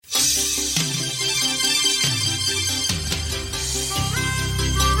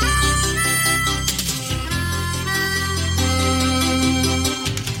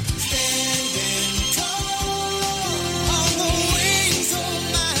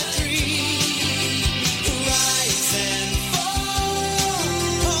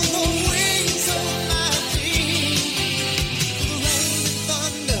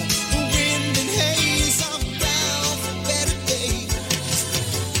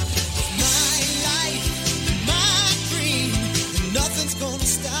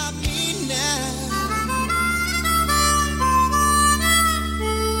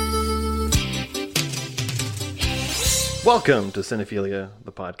Welcome to Cinephilia,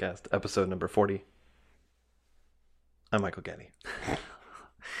 the podcast, episode number 40. I'm Michael Getty.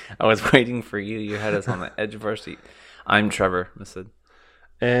 I was waiting for you. You had us on the edge of our seat. I'm Trevor, Mr.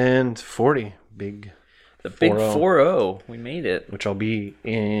 And 40, big 4-0. We made it. Which I'll be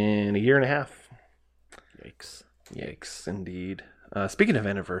in a year and a half. Yikes, indeed. Speaking of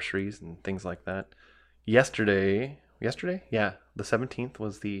anniversaries and things like that, yesterday? Yeah, the 17th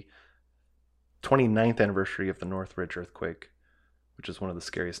was the 29th anniversary of the Northridge earthquake, which is one of the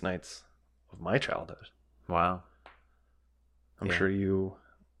scariest nights of my childhood. Wow. I'm sure you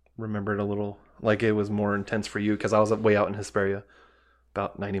remember it a little, like it was more intense for you because I was way out in Hesperia,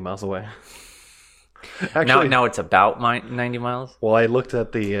 about 90 miles away. Actually, now it's about 90 miles? Well, I looked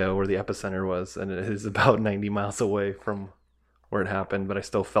at the where the epicenter was, and it is about 90 miles away from where it happened, but I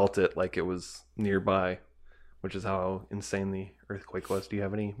still felt it like it was nearby, which is how insane the earthquake was. Do you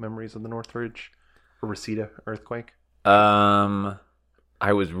have any memories of the Northridge or Reseda earthquake? I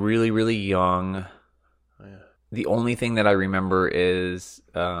was really, really young. Oh, yeah. The only thing that I remember is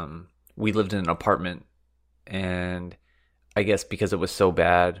we lived in an apartment, and I guess because it was so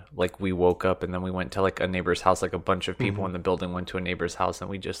bad, like we woke up and then we went to like a neighbor's house, like a bunch of people in the building went to a neighbor's house, and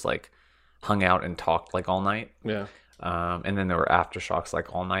we just like hung out and talked like all night. Yeah. And then there were aftershocks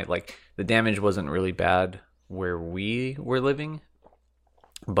like all night. Like the damage wasn't really bad where we were living,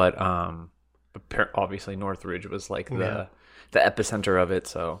 but obviously Northridge was like the epicenter of it.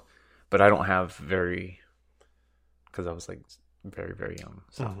 So, but I don't have because I was like very, very young.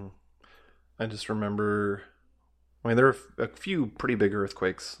 So I just remember, I mean, there were a few pretty big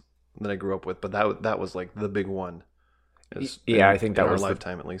earthquakes that I grew up with, but that was like the big one. I think that was our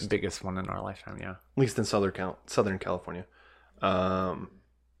lifetime, at least biggest one in our lifetime. Yeah, at least in Southern California.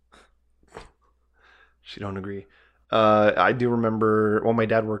 She don't agree. I do remember. Well, my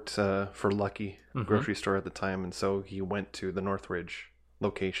dad worked for Lucky grocery store at the time, and so he went to the Northridge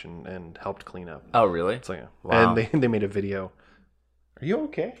location and helped clean up. Oh, really? So yeah, wow. And they made a video. Are you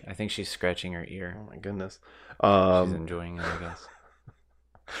okay? I think she's scratching her ear. Oh my goodness. She's enjoying it, I guess.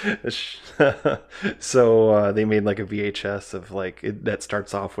 So they made like a VHS of like that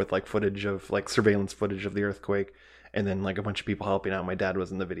starts off with like footage of like surveillance footage of the earthquake, and then like a bunch of people helping out. My dad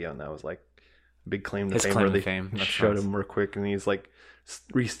was in the video, and that was like a big claim to fame. Where they showed him real quick, and he's like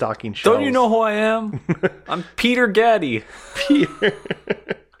restocking shelves. Don't you know who I am? I'm Peter Gaddy. Peter.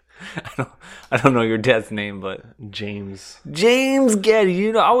 I don't know your dad's name, but James Gaddy.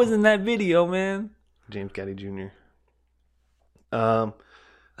 You know, I was in that video, man. James Gaddy Jr.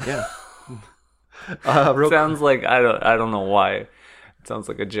 Yeah. Sounds like I don't know why. It sounds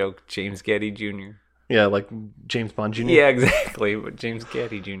like a joke. James Gaddy Jr. Yeah, like James Bond Jr. Yeah, exactly. But James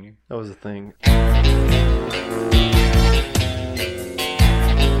Gaddy Jr. That was a thing.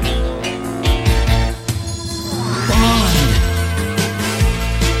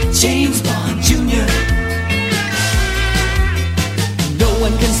 James Bond Jr. No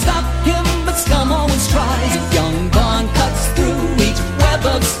one can stop him, but scum always tries. Young Bond cuts through each web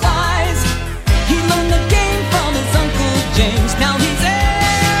of spies. He learned the game from his Uncle James. Now he's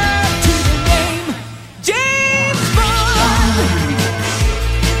heir to the game. James Bond!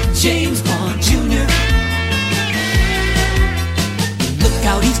 James Bond Jr. Look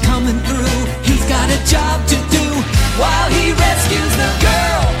out, he's coming through. He's got a job to do while he rescues the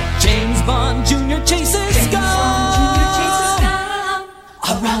girl. James Bond Jr. chases scum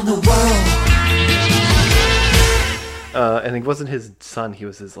around the world. And it wasn't his son; he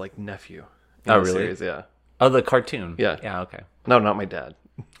was his like nephew. Oh, really? Series, yeah. Oh, the cartoon. Yeah. Yeah. Okay. No, not my dad.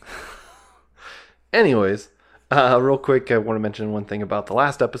 Anyways, real quick, I want to mention one thing about the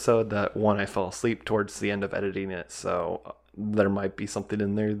last episode. That one, I fell asleep towards the end of editing it, so there might be something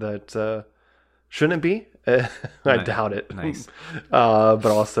in there that shouldn't be. I doubt it. Nice. But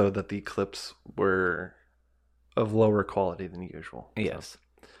also that the clips were of lower quality than usual. Yes.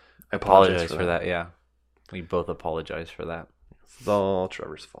 So I apologize for that. Yeah. We both apologize for that. It's all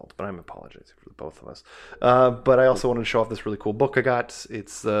Trevor's fault, but I'm apologizing for the both of us. But I also wanted to show off this really cool book I got.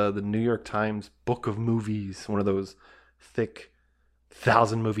 It's the New York Times Book of Movies, one of those thick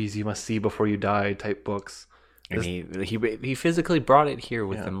 1,000 movies you must see before you die type books. And he physically brought it here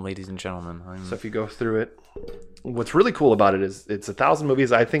with him, ladies and gentlemen. So if you go through it, what's really cool about it is it's 1,000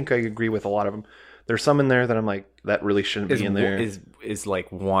 movies. I think I agree with a lot of them. There's some in there that I'm like, that really shouldn't be in there. Is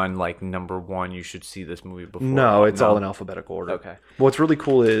like one, like number one, you should see this movie before? No, it's all in alphabetical order. Okay. What's really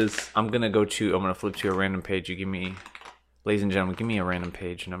cool is... I'm going to flip to a random page. You give me, ladies and gentlemen, give me a random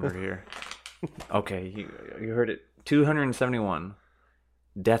page number here. Okay, you heard it. 271.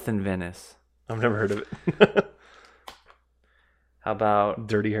 Death in Venice. I've never heard of it. How about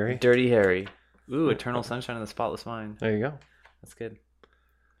Dirty Harry? Dirty Harry. Ooh, Eternal Sunshine of the Spotless Mind. There you go. That's good.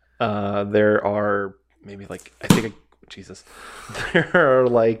 There are maybe like Jesus, there are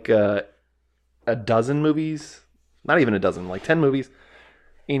like a dozen movies, not even a dozen, like 10 movies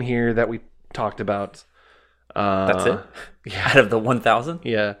in here that we talked about. That's it? Yeah. Out of the 1,000?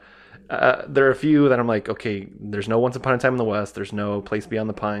 Yeah. There are a few that I'm like, okay, there's no Once Upon a Time in the West. There's no Place Beyond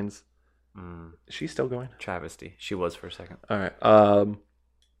the Pines. Is she still going? Travesty. She was for a second. All right. I'm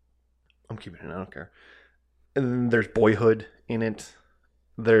keeping it. I don't care. And there's Boyhood in it.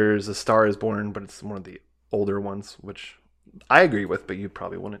 There's A Star Is Born, but it's one of the older ones, which I agree with, but you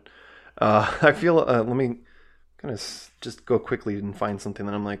probably wouldn't. I feel. Let me kind of just go quickly and find something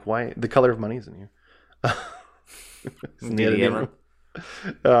that I'm like, why? The Color of Money is in here.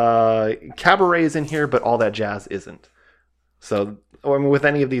 Cabaret is in here, but All That Jazz isn't. So, I mean, with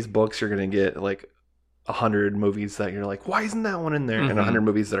any of these books, you're going to get like 100 movies that you're like, why isn't that one in there? And 100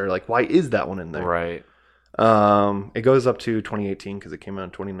 movies that are like, why is that one in there? Right. It goes up to 2018 because it came out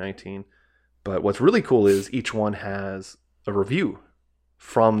in 2019. But what's really cool is each one has a review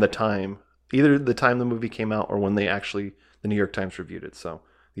from the time, either the time the movie came out or when the New York Times reviewed it. So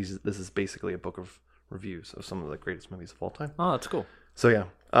this is basically a book of reviews of some of the greatest movies of all time. Oh, that's cool. So yeah,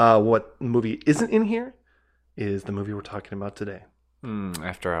 what movie isn't in here is the movie we're talking about today.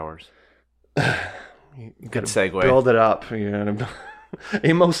 After Hours. You Good segue. Build it up.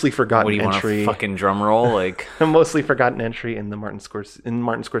 A mostly forgotten What do you entry. want, a fucking drum roll? Like A mostly forgotten entry in the Martin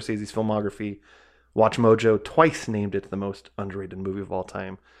Scorsese's filmography. WatchMojo twice named it the most underrated movie of all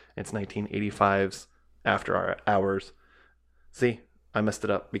time. It's 1985's After Hours. See, I messed it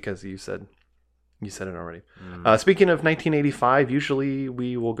up because you said it already. Speaking of 1985, usually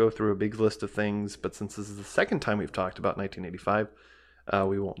we will go through a big list of things, but since this is the second time we've talked about 1985,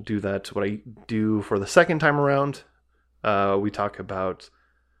 we won't do that. What I do for the second time around, we talk about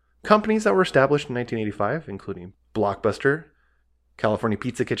companies that were established in 1985, including Blockbuster, California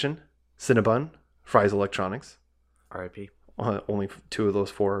Pizza Kitchen, Cinnabon, Fry's Electronics. R.I.P. Only 2 of those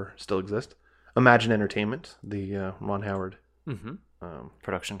 4 still exist. Imagine Entertainment, the Ron Howard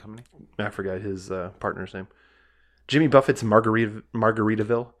production company. I forgot his partner's name. Jimmy Buffett's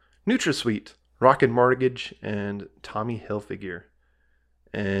Margaritaville, NutraSweet, Rocket Mortgage, and Tommy Hilfiger.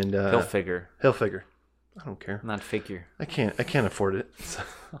 And Hilfiger. I don't care. Not figure. I can't afford it. So,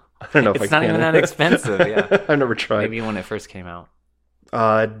 I don't know if It's I not can. even that expensive. Yeah. I've never tried. Maybe when it first came out.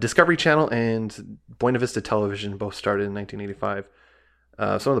 Discovery Channel and Buena Vista Television both started in 1985.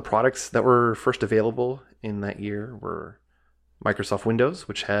 Some of the products that were first available in that year were Microsoft Windows,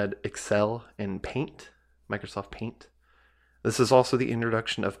 which had Excel and Paint, Microsoft Paint. This is also the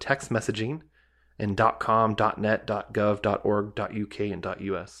introduction of text messaging and .com, .net, .gov, .org, .uk, and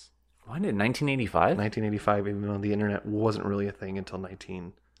 .us. When did 1985? 1985, even though the internet wasn't really a thing until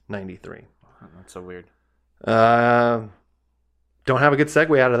 1993. That's so weird. Don't have a good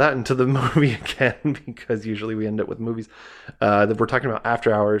segue out of that into the movie again, because usually we end up with movies that we're talking about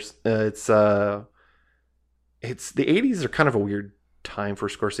After Hours. It's the 80s are kind of a weird time for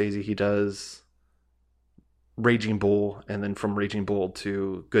Scorsese. He does Raging Bull, and then from Raging Bull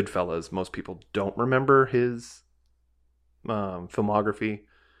to Goodfellas, most people don't remember his filmography.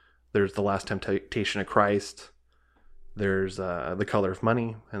 There's The Last Temptation of Christ. There's The Color of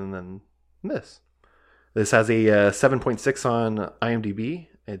Money, and then this. This has a 7.6 on IMDb.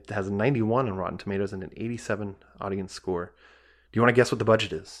 It has a 91 on Rotten Tomatoes and an 87 audience score. Do you want to guess what the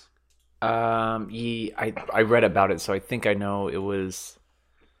budget is? I read about it, so I think I know it was.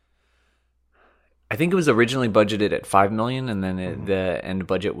 I think it was originally budgeted at $5 million, and then the end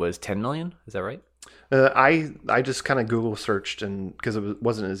budget was $10 million. Is that right? I just kind of Google searched, and because it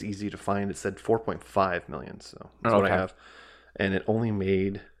wasn't as easy to find, it said 4.5 million. So that's what I have, and it only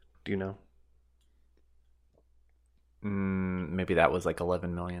made. Do you know? Maybe that was like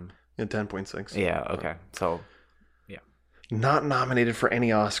 11 million. Yeah, 10.6. Yeah. Okay. So. Not nominated for any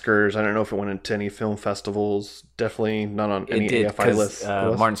Oscars. I don't know if it went into any film festivals. Definitely not on any AFI lists.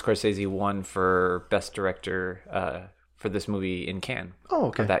 Martin Scorsese won for Best Director for this movie in Cannes. Oh,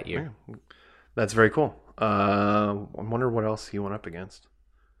 okay. Of that year. Yeah. That's very cool. I wonder what else he went up against.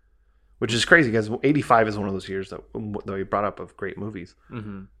 Which is crazy because 85 is one of those years that we brought up of great movies.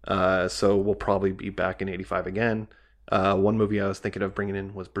 Mm-hmm. So we'll probably be back in 85 again. One movie I was thinking of bringing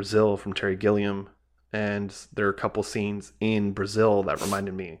in was Brazil from Terry Gilliam. And there are a couple scenes in Brazil that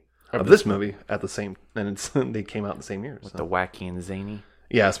reminded me of this movie at the same, and they came out the same year. With the wacky and zany.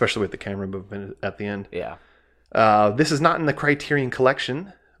 Yeah, especially with the camera movement at the end. Yeah. This is not in the Criterion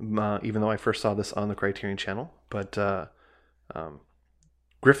Collection, even though I first saw this on the Criterion Channel. But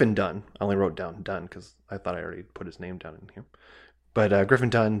Griffin Dunn, I only wrote down Dunn because I thought I already put his name down in here. But Griffin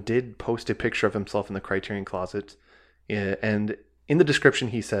Dunn did post a picture of himself in the Criterion Closet. And in the description,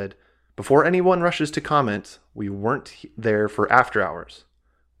 he said, "Before anyone rushes to comment, we weren't there for after hours.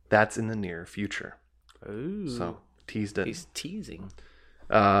 That's in the near future." Ooh. So teased it. He's teasing.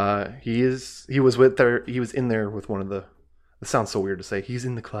 He was in there with one of the. It sounds so weird to say. He's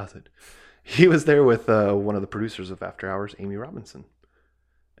in the closet. He was there with one of the producers of After Hours, Amy Robinson.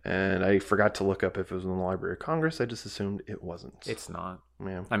 And I forgot to look up if it was in the Library of Congress. I just assumed it wasn't. It's not.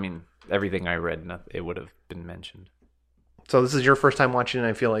 Yeah. I mean, everything I read, it would have been mentioned. So this is your first time watching it.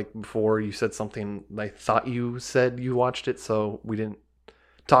 I feel like before you said something, I thought you said you watched it, so we didn't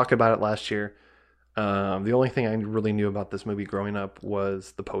talk about it last year. The only thing I really knew about this movie growing up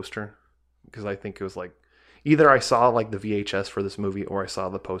was the poster, because I think it was like either I saw like the VHS for this movie or I saw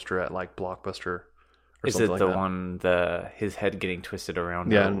the poster at like Blockbuster. Or is it something the like that. one his head getting twisted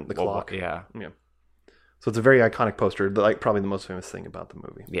around? Yeah, and the clock. Yeah. So it's a very iconic poster, like probably the most famous thing about the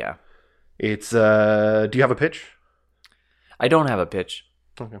movie. Yeah. It's do you have a pitch? I don't have a pitch.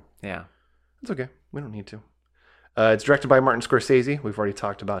 Okay. Yeah. It's okay. We don't need to. It's directed by Martin Scorsese. We've already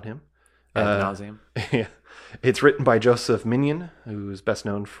talked about him. Ad nauseum. Yeah. It's written by Joseph Minion, who's best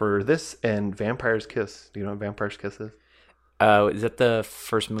known for this and Vampire's Kiss. Do you know what Vampire's Kiss is? Is that the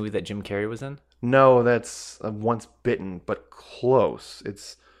first movie that Jim Carrey was in? No, that's Once Bitten, but close.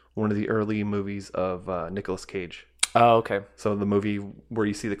 It's one of the early movies of Nicolas Cage. Oh, okay. So the movie where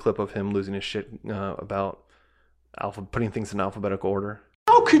you see the clip of him losing his shit about putting things in alphabetical order.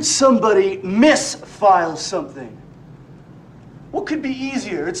 How could somebody misfile something? What could be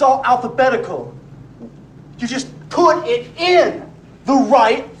easier? It's all alphabetical. You just put it in the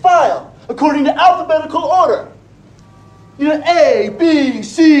right file, according to alphabetical order. You know, A, B,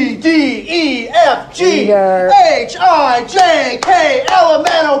 C, D, E, F, G, Peter. H, I, J, K, L, M,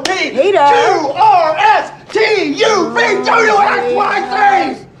 N, O, P, Peter. Q, R, S, T, U, V, W, X,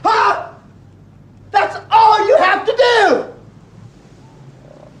 Y, Z. Huh? That's all you have to do.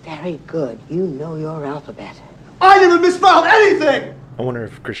 Very good. You know your alphabet. I never misspelled anything. I wonder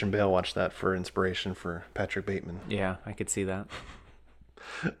if Christian Bale watched that for inspiration for Patrick Bateman. Yeah, I could see that.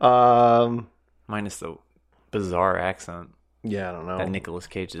 Minus the bizarre accent Yeah, I don't know. that Nicolas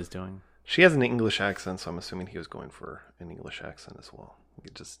Cage is doing. She has an English accent, so I'm assuming he was going for an English accent as well.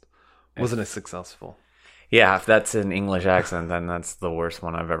 It just wasn't as successful. Yeah, if that's an English accent, then that's the worst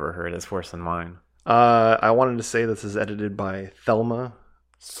one I've ever heard. It's worse than mine. I wanted to say this is edited by Thelma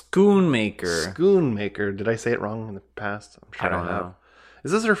Schoonmaker. Schoonmaker. Did I say it wrong in the past? I'm sure I don't have. know.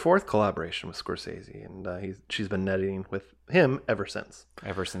 This is her fourth collaboration with Scorsese, and she's been editing with him ever since.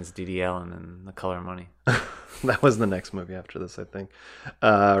 Ever since D.D. Allen and The Color of Money. That was the next movie after this, I think.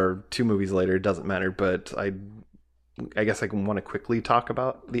 Or 2 movies later, it doesn't matter, but I guess I want to quickly talk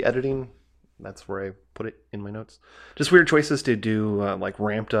about the editing. That's where I put it in my notes. Just weird choices to do, like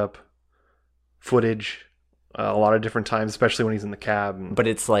ramped up footage a lot of different times, especially when he's in the cab. But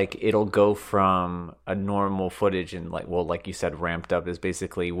it's like it'll go from a normal footage and like you said, ramped up is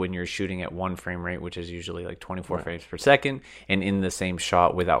basically when you're shooting at 1 frame rate, which is usually like 24 frames per second, and in the same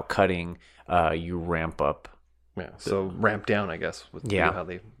shot without cutting, you ramp up. Yeah, so ramp down, I guess, with how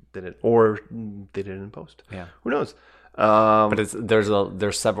they did it, or they did it in post. Yeah, who knows? But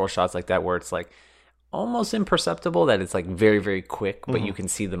there's several shots like that where it's like almost imperceptible that it's like very, very quick, but you can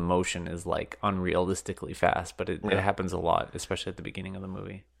see the motion is like unrealistically fast. But it happens a lot, especially at the beginning of the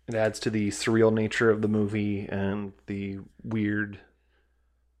movie. It adds to the surreal nature of the movie and the weird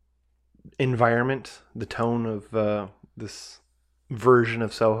environment, the tone of this version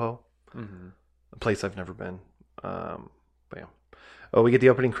of SoHo, a place I've never been. But yeah, we get the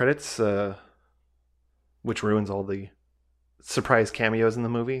opening credits, which ruins all the surprise cameos in the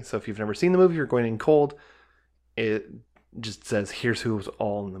movie. So if you've never seen the movie, you're going in cold. It just says here's who's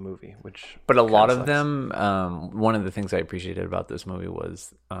all in the movie, but a lot of them, one of the things I appreciated about this movie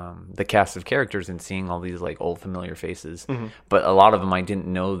was the cast of characters and seeing all these like old familiar faces. But a lot of them I didn't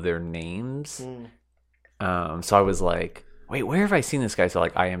know their names. So I was like, wait, where have I seen this guy? So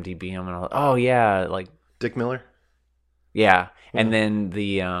like IMDb him, and I was like, oh yeah, like Dick Miller. Yeah, and then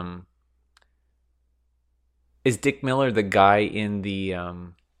the is Dick Miller the guy in the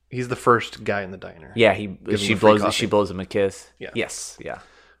He's the first guy in the diner. Yeah, she blows him a kiss. Yeah. Yes, yeah.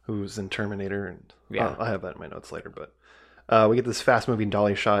 Who's in Terminator, and Yeah. I have that in my notes later. But we get this fast-moving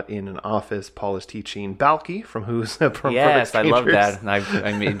dolly shot in an office. Paul is teaching Balky from Yes, I love that. And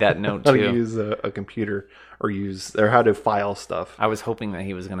I made that note how too. to use a computer or how to file stuff. I was hoping that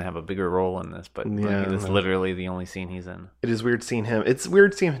he was going to have a bigger role in this, but it's literally the only scene he's in. It is weird seeing him. It's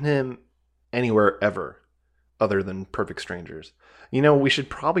weird seeing him anywhere ever. other than Perfect Strangers. You know, we should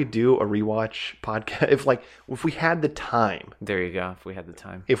probably do a rewatch podcast if we had the time. There you go. If we had the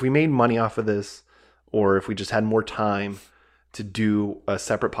time. If we made money off of this, or if we just had more time to do a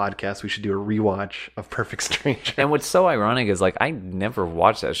separate podcast, we should do a rewatch of Perfect Strangers. And what's so ironic is like I never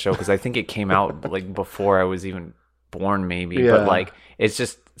watched that show because I think it came out like before I was even born, maybe. Yeah. But like it's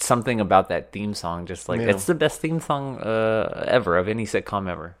just something about that theme song. Just like it's the best theme song ever of any sitcom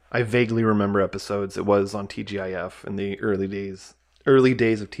ever. I vaguely remember episodes. It was on TGIF in the early days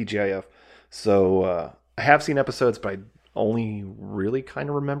of TGIF. So I have seen episodes, but I only really kind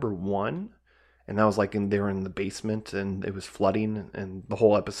of remember one. And that was like they were in the basement and it was flooding. And the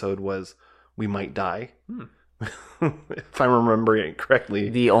whole episode was, we might die. If I'm remembering it correctly.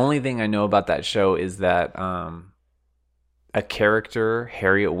 The only thing I know about that show is that a character,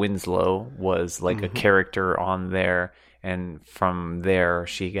 Harriet Winslow, was like a character on there. And from there,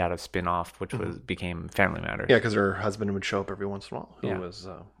 she got a spin-off, which became Family Matters. Yeah, because her husband would show up every once in a while, who Yeah. was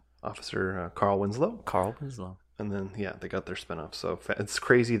Officer Carl Winslow. Carl Winslow. And then, yeah, they got their spin-off. So it's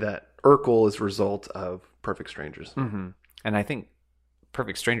crazy that Urkel is a result of Perfect Strangers. Mm-hmm. And I think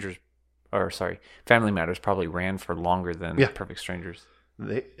Family Matters probably ran for longer than Perfect Strangers.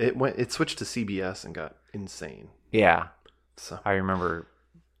 It switched to CBS and got insane. Yeah. So I remember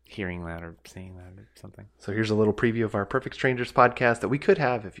hearing that or seeing that or something. So here's a little preview of our Perfect Strangers podcast that we could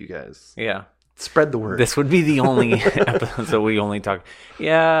have if you guys spread the word. This would be the only episode so we only talk.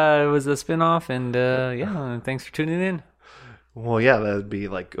 Yeah, it was a spinoff, and thanks for tuning in. Well, yeah, that would be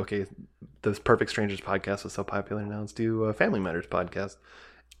like, okay, this Perfect Strangers podcast was so popular, now let's do a Family Matters podcast.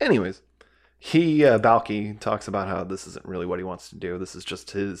 Anyways, Balky talks about how this isn't really what he wants to do. This is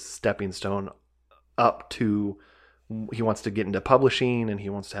just his stepping stone up to, he wants to get into publishing and he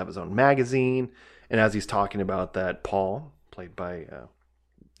wants to have his own magazine. And as he's talking about that, Paul, played by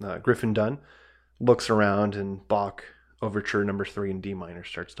Griffin Dunn, looks around and Bach Overture No. 3 in D minor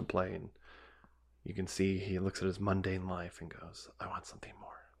starts to play. And you can see he looks at his mundane life and goes, I want something more.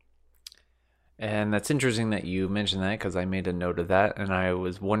 And that's interesting that you mentioned that because I made a note of that. And I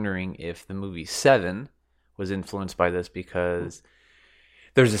was wondering if the movie Seven was influenced by this because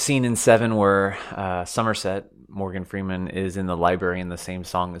there's a scene in Seven where Somerset, Morgan Freeman, is in the library and the same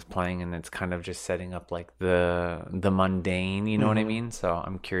song is playing. And it's kind of just setting up like the mundane, you know what I mean? So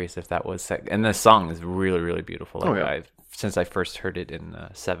I'm curious if that was... And the song is really, really beautiful. Like since I first heard it in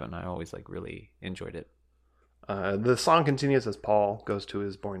Seven, I always like really enjoyed it. The song continues as Paul goes to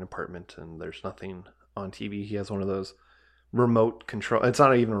his boring apartment and there's nothing on TV. He has one of those remote control. It's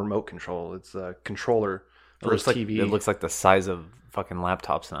not even a remote control. It's a controller for his TV. It looks like the size of fucking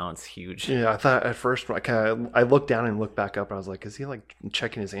laptops now. It's huge. Yeah, I thought at first, I looked down and looked back up and I was like, is he like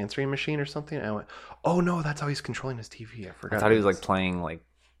checking his answering machine or something? And I went, oh no, that's how he's controlling his TV. I forgot. I thought he was like playing like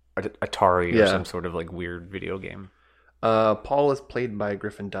Atari or some sort of like weird video game. Paul is played by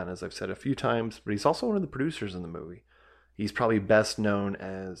Griffin Dunn, as I've said a few times, but he's also one of the producers in the movie. He's probably best known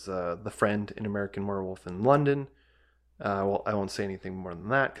as the friend in American Werewolf in London. Well, I won't say anything more than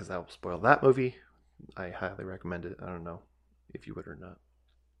that because that will spoil that movie. I highly recommend it. I don't know if you would or not.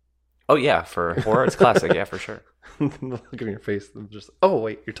 Oh yeah, for horror, it's classic. Yeah, for sure. Look at your face. I'm just, oh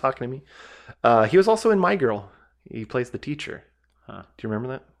wait, you're talking to me. He was also in My Girl. He plays the teacher. Huh. Do you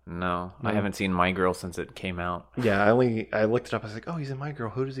remember that? No, I haven't seen My Girl since it came out. Yeah, I looked it up. I was like, oh, he's in My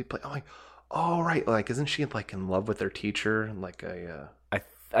Girl. Who does he play? I'm like, oh right, like isn't she like in love with their teacher and like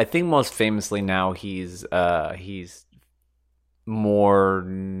I think most famously now he's more,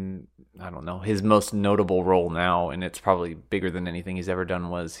 I don't know, his most notable role now, and it's probably bigger than anything he's ever done,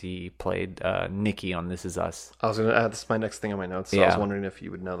 was he played Nicky on This Is Us. I was gonna add, this is my next thing on my notes, so I was wondering if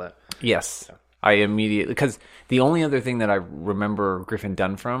you would know that. Yes. Yeah. I immediately, because the only other thing that I remember Griffin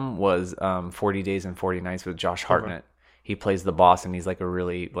Dunn from was 40 Days and 40 Nights with Josh Hartnett. Okay. He plays the boss, and he's like a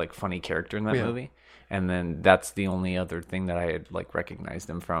really like funny character in that movie. And then that's the only other thing that I had like recognized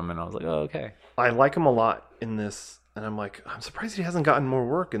him from, and I was like, oh, okay. I like him a lot in this, and I'm like, I'm surprised he hasn't gotten more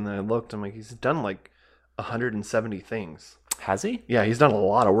work. And then I looked, I'm like, he's done like 170 things. Has he? Yeah, he's done a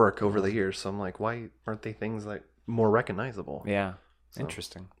lot of work over the years. So I'm like, why aren't they things like more recognizable? Yeah,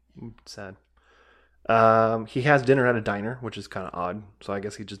 interesting. Sad. He has dinner at a diner, which is kind of odd. So I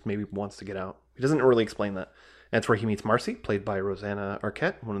guess he just maybe wants to get out. He doesn't really explain that. And that's where he meets Marcy, played by Rosanna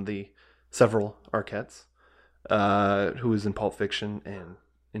Arquette, one of the several Arquettes, who is in Pulp Fiction and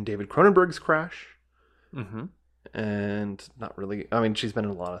in David Cronenberg's Crash. Mm-hmm. And not really. I mean, she's been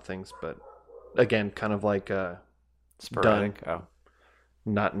in a lot of things, but again, kind of like sporadic. Dunn.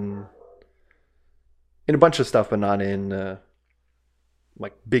 Not in a bunch of stuff, but not in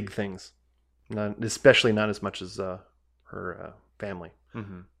like big things. Not, especially not as much as her family.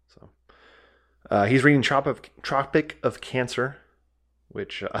 Mm-hmm. So, He's reading Tropic of Cancer,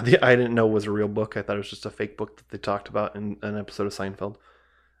 which I didn't know was a real book. I thought it was just a fake book that they talked about in an episode of Seinfeld.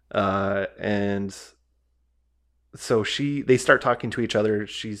 And so they start talking to each other.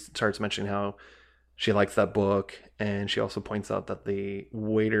 She starts mentioning how she likes that book, and she also points out that the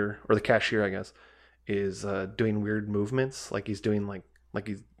waiter, or the cashier, I guess, is doing weird movements, like he's doing like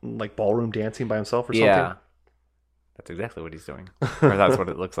he's like ballroom dancing by himself or something. Yeah, that's exactly what he's doing, or that's what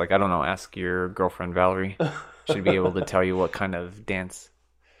it looks like. I don't know. Ask your girlfriend Valerie. She'd be able to tell you what kind of dance.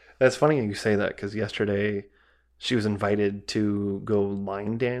 That's funny you say that, because yesterday she was invited to go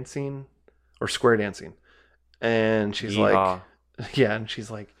line dancing or square dancing, and she's like, yeah, and she's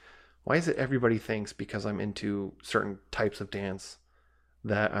like, why is it everybody thinks because I'm into certain types of dance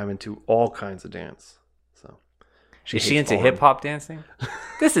that I'm into all kinds of dance? So is she into hip hop dancing?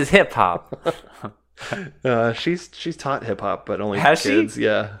 This is hip hop. She's taught hip hop, but only has kids. She?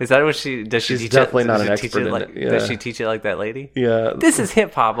 Yeah. Is that what she does? She's definitely not an expert in it. Yeah. Does she teach it like that lady? Yeah. This is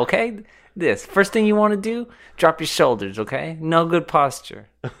hip hop, okay? This first thing you want to do, drop your shoulders, okay? No good posture.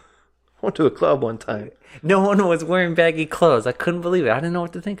 I went to a club one time. No one was wearing baggy clothes. I couldn't believe it. I didn't know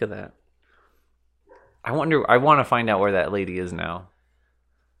what to think of that. I want to find out where that lady is now.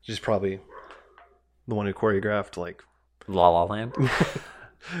 She's probably the one who choreographed like La La Land.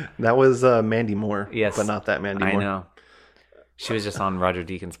 That was Mandy Moore. Yes, but not that Mandy Moore. I know. She was just on Roger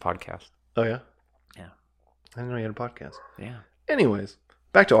Deakins' podcast. Oh yeah, yeah. I didn't know you had a podcast. Yeah. Anyways,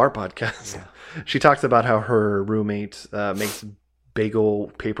 back to our podcast. Yeah. She talks about how her roommate makes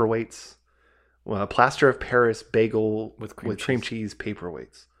bagel paperweights, plaster of Paris bagel with cream cheese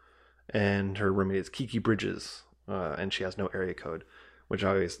paperweights, and her roommate is Kiki Bridges, and she has no area code, which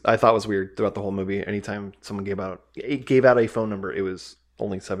I thought was weird throughout the whole movie. Anytime someone gave out a phone number, it was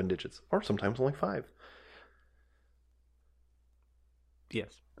only 7 digits, or sometimes only 5.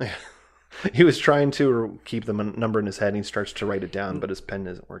 Yes. He was trying to keep the number in his head, and he starts to write it down, but his pen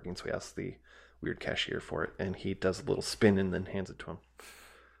isn't working, so he asks the weird cashier for it, and he does a little spin and then hands it to him.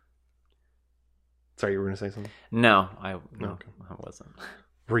 Sorry, you were going to say something? No, I wasn't.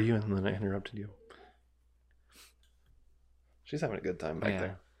 Were you? And then I interrupted you. She's having a good time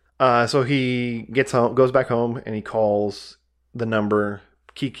back there. So he gets home, goes back home, and he calls the number.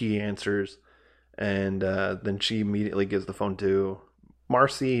 Kiki answers, and then she immediately gives the phone to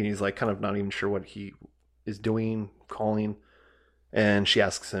Marcy, and he's like kind of not even sure what he is doing, calling, and she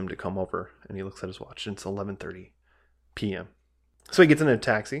asks him to come over, and he looks at his watch, and it's 11:30 p.m. So he gets in a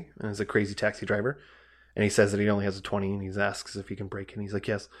taxi, and is a crazy taxi driver, and he says that he only has a 20, and he asks if he can break it, and he's like,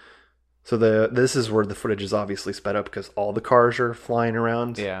 yes. So this is where the footage is obviously sped up, because all the cars are flying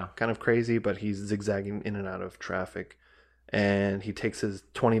around, kind of crazy, but he's zigzagging in and out of traffic. And he takes his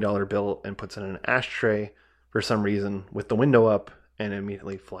 $20 bill and puts it in an ashtray for some reason with the window up, and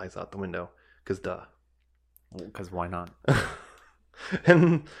immediately flies out the window. Because duh. Because why not?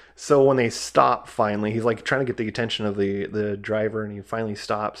 And so when they stop finally, he's like trying to get the attention of the driver, and he finally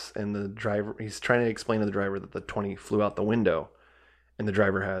stops, and the driver, he's trying to explain to the driver that the 20 flew out the window, and the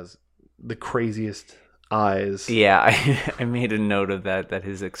driver has the craziest eyes. Yeah, I made a note of that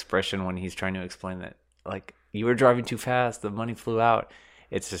his expression when he's trying to explain that, like, you were driving too fast, the money flew out.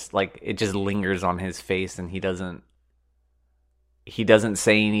 It's just like, it just lingers on his face, and he doesn't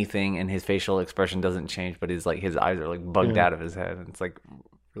say anything, and his facial expression doesn't change, but his eyes are like bugged out of his head, and it's like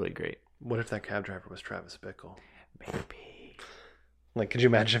really great. What if that cab driver was Travis Bickle? Maybe. Like, could you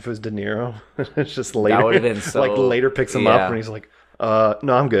imagine if it was De Niro? It's just later. That would have been so... Like, later picks him up, and he's like, no,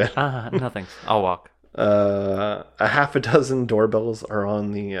 I'm good. Nothing. I'll walk. A half a dozen doorbells are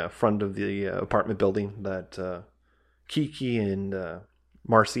on the front of the apartment building that Kiki and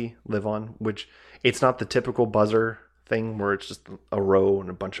Marcy live on, which it's not the typical buzzer thing where it's just a row and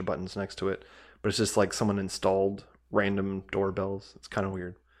a bunch of buttons next to it, but it's just like someone installed random doorbells. It's kind of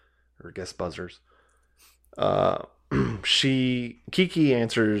weird, or I guess buzzers. Kiki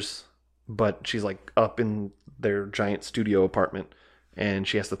answers, but she's like up in their giant studio apartment, and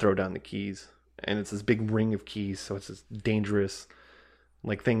she has to throw down the keys. And it's this big ring of keys, so it's this dangerous,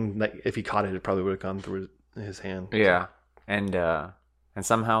 like, thing that if he caught it, it probably would have gone through his hand. Yeah, and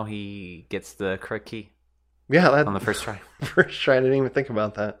somehow he gets the correct key. Yeah, on the first try. First try, I didn't even think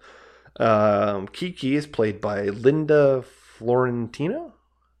about that. Kiki is played by Linda Florentino,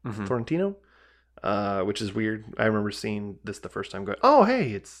 which is weird. I remember seeing this the first time, going, "Oh,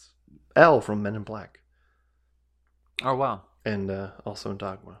 hey, it's Elle from Men in Black." Oh wow! And also in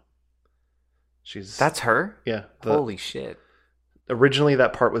Dogma. That's her? Yeah. Holy shit. Originally,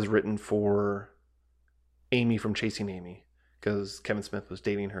 that part was written for Amy from Chasing Amy, because Kevin Smith was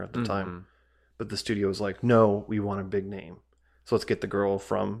dating her at the time. But the studio was like, no, we want a big name. So let's get the girl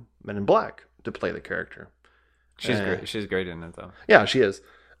from Men in Black, to play the character. She's great. She's great in it, though. Yeah, she is.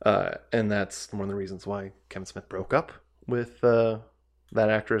 And that's one of the reasons why Kevin Smith broke up with that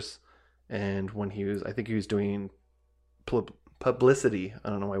actress. And when I think he was doing publicity. I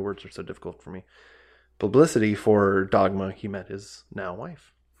don't know why words are so difficult for me. Publicity for Dogma, he met his now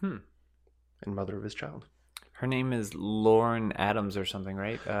wife. And mother of his child. Her name is Lauren Adams or something,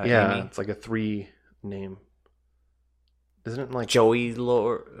 right? Yeah, Amy? it's like a 3 name. Isn't it like Joey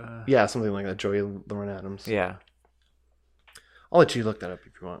Lauren? Yeah, something like that. Joey Lauren Adams. Yeah. I'll let you look that up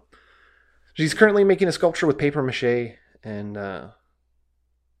if you want. She's currently making a sculpture with paper mache, and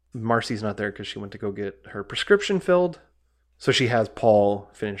Marcy's not there because she went to go get her prescription filled. So she has Paul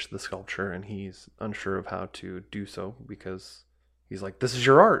finish the sculpture, and he's unsure of how to do so because he's like, "This is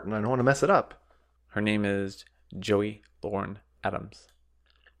your art, and I don't want to mess it up." Her name is Joey Lauren Adams.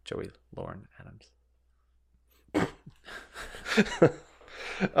 Joey Lauren Adams.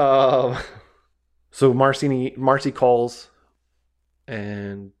 So Marcy calls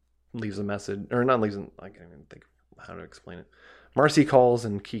and leaves a message, or not leaves. I can't even think how to explain it. Marcy calls,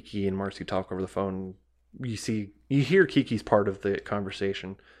 and Kiki and Marcy talk over the phone. You hear Kiki's part of the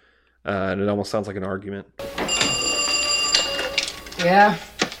conversation, and it almost sounds like an argument. Yeah.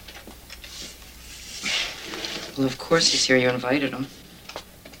 Well, of course he's here. You invited him.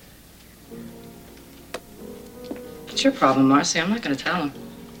 What's your problem, Marcy? I'm not going to tell him.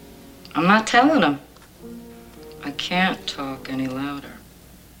 I'm not telling him. I can't talk any louder.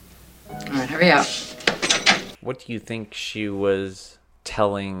 All right, hurry up. What do you think she was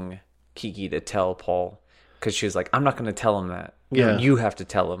telling Kiki to tell Paul? Because she was like, I'm not going to tell him that. Yeah. You have to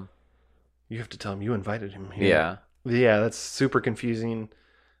tell him. You have to tell him you invited him here. Yeah. Yeah, that's super confusing.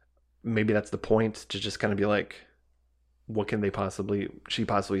 Maybe that's the point, to just kind of be like, what can she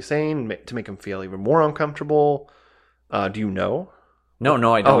possibly saying to make him feel even more uncomfortable? Do you know? No,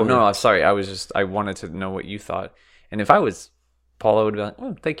 I don't. Oh, no, yeah. sorry. I wanted to know what you thought. And if I was Paul, I would be like,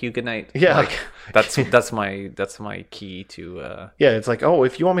 oh, thank you, good night. Yeah. Like, that's my key to Yeah, it's like, oh,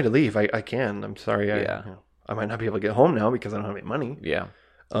 if you want me to leave, I can. I'm sorry. Yeah. I might not be able to get home now because I don't have any money. yeah.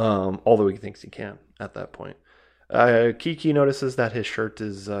 Although he thinks he can at that point. Kiki notices that his shirt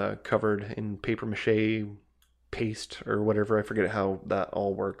is covered in paper mache paste or whatever. I forget how that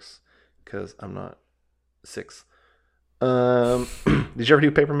all works because I'm not 6. Did you ever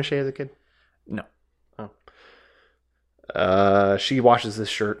do paper mache as a kid? No. She washes his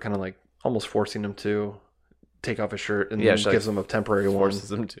shirt, kind of like almost forcing him to take off his shirt, and then gives him a temporary one.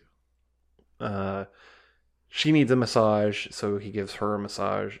 Forces him to. She needs a massage, so he gives her a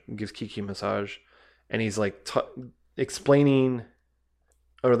massage, gives Kiki a massage, and he's like explaining,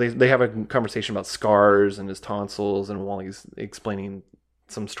 or they have a conversation about scars and his tonsils, and while he's explaining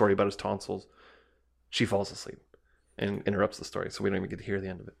some story about his tonsils, she falls asleep and interrupts the story, so we don't even get to hear the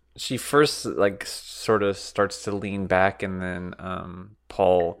end of it. She first like sort of starts to lean back, and then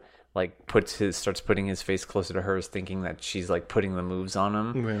Paul like starts putting his face closer to hers, thinking that she's like putting the moves on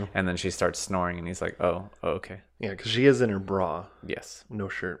him. Yeah. And then she starts snoring, and he's like, oh okay. Yeah, because she is in her bra. Yes. No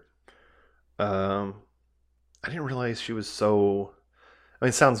shirt. I didn't realize she was so... I mean,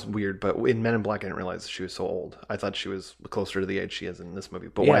 it sounds weird, but in Men in Black, I didn't realize she was so old. I thought she was closer to the age she is in this movie.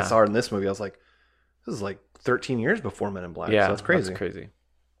 But when I saw her in this movie, I was like, this is like 13 years before Men in Black. Yeah, so that's crazy. That's crazy.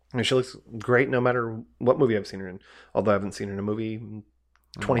 I mean, she looks great no matter what movie I've seen her in. Although I haven't seen her in a movie in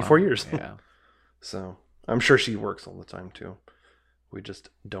 24 years. Yeah. So I'm sure she works all the time too. We just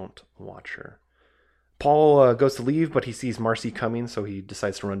don't watch her. Paul goes to leave, but he sees Marcy coming, so he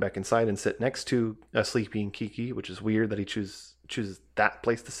decides to run back inside and sit next to a sleeping Kiki, which is weird that he chooses that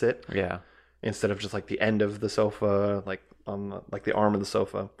place to sit. Yeah. Instead of just like the end of the sofa, like on the arm of the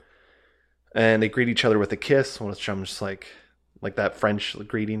sofa. And they greet each other with a kiss, which I'm just like that French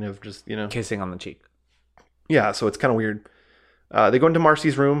greeting of just, Kissing on the cheek. Yeah, so it's kind of weird. They go into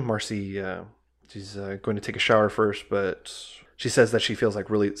Marcy's room. Marcy, she's going to take a shower first, but she says that she feels like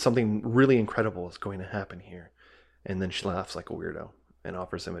something really incredible is going to happen here. And then she laughs like a weirdo and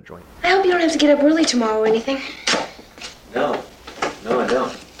offers him a joint. I hope you don't have to get up early tomorrow or anything. No, I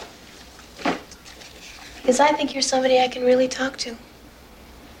don't. Because I think you're somebody I can really talk to.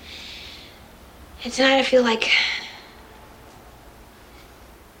 And tonight I feel like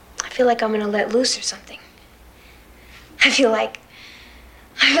I'm gonna let loose or something. I feel like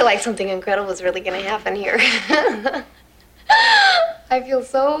something incredible is really gonna happen here. I feel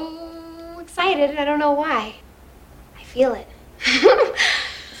so excited. I don't know why. I feel it.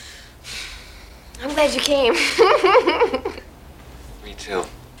 I'm glad you came. Me too.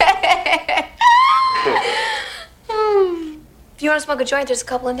 If you want to smoke a joint, there's a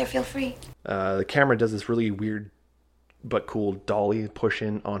couple in there. Feel free. The camera does this really weird but cool dolly push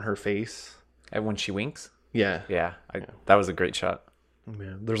in on her face. And when she winks? Yeah. Yeah, that was a great shot.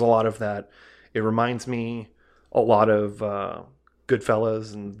 Yeah, there's a lot of that. It reminds me a lot of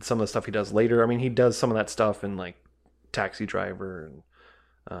Goodfellas and some of the stuff he does later. I mean, he does some of that stuff in like Taxi Driver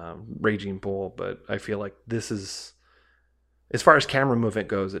and Raging Bull, but I feel like this is, as far as camera movement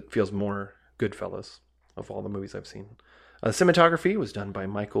goes, it feels more Goodfellas of all the movies I've seen. Cinematography was done by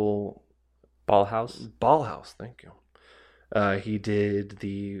Michael Ballhaus, thank you. He did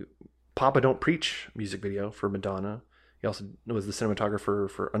the Papa Don't Preach music video for Madonna. He also was the cinematographer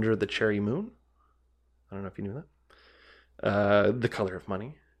for Under the Cherry Moon. I don't know if you knew that. The Color of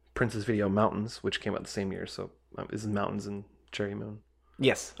Money. Prince's video Mountains, which came out the same year. So is Mountains and Cherry Moon?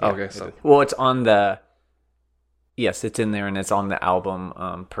 Yes. Yeah, okay. So it's on the... Yes, it's in there, and it's on the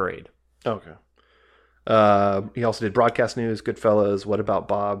album Parade. Okay. He also did Broadcast News, Goodfellas, What About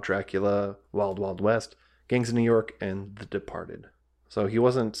Bob, Dracula, Wild Wild West, Gangs of New York, and The Departed. So he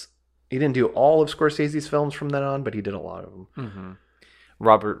didn't do all of Scorsese's films from then on, but he did a lot of them. Mm-hmm.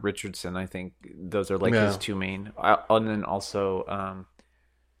 Robert Richardson, I think those are like his two main. And then also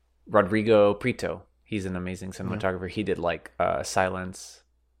Rodrigo Prieto. He's an amazing cinematographer. He did like Silence.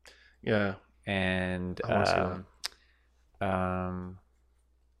 Yeah. And The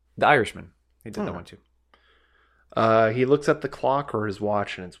Irishman. He did that one too. He looks at the clock or his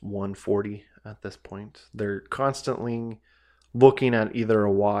watch, and it's 1:40 at this point. They're constantly looking at either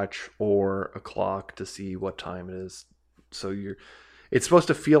a watch or a clock to see what time it is. So it's supposed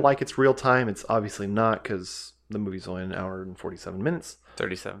to feel like it's real time. It's obviously not, because the movie's only an hour and 47 minutes.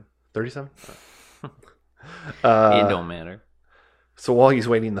 37. 37? It don't matter. So while he's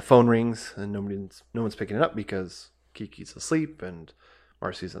waiting, the phone rings, and no one's picking it up because Kiki's asleep and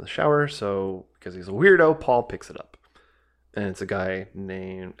Marcy's in the shower. So because he's a weirdo, Paul picks it up. And it's a guy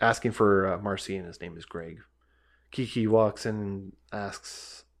asking for Marcy, and his name is Greg. Kiki walks in and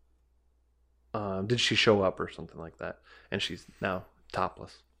asks, did she show up or something like that? And she's now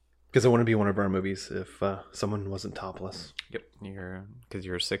topless. Because it wouldn't be one of our movies if someone wasn't topless. Yep, because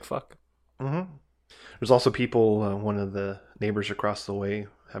you're a sick fuck. Mm-hmm. There's also people, one of the neighbors across the way,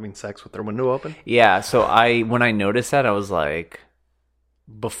 having sex with their window open. Yeah, so when I noticed that, I was like,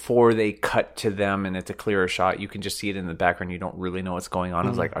 before they cut to them and it's a clearer shot, you can just see it in the background. You don't really know what's going on. I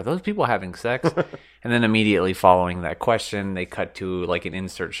was like, are those people having sex? And then immediately following that question, they cut to like an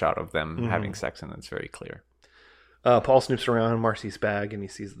insert shot of them having sex, and it's very clear. Paul snoops around Marcy's bag, and he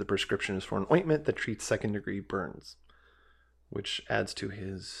sees that the prescription is for an ointment that treats second-degree burns, which adds to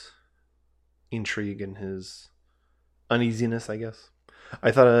his intrigue and his uneasiness, I guess.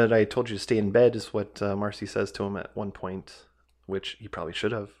 I thought I told you to stay in bed is what Marcy says to him at one point, which he probably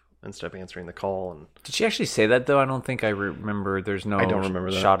should have, instead of answering the call. And did she actually say that, though? I don't think I remember. There's no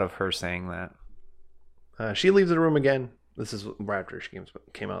shot of her saying that. She leaves the room again. This is right after she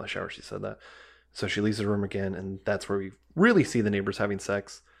came out of the shower. She said that. So she leaves the room again, and that's where we really see the neighbors having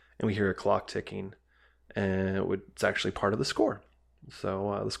sex, and we hear a clock ticking, and it's actually part of the score.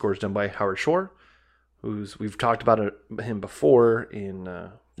 So the score is done by Howard Shore, we've talked about him before in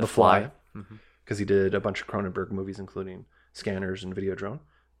The Fly, because he did a bunch of Cronenberg movies, including Scanners and Videodrome,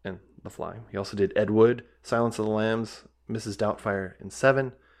 and The Fly. He also did Ed Wood, Silence of the Lambs, Mrs. Doubtfire, and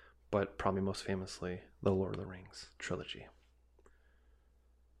Seven, but probably most famously, the Lord of the Rings trilogy.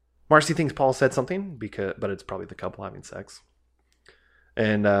 Marcy thinks Paul said something, but it's probably the couple having sex.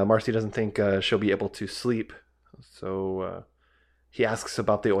 And Marcy doesn't think she'll be able to sleep, so he asks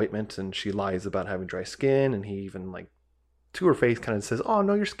about the ointment, and she lies about having dry skin, and he even, like, to her face kind of says, "Oh,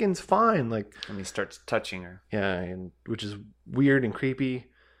 no, your skin's fine." Like, and he starts touching her. Yeah, and which is weird and creepy.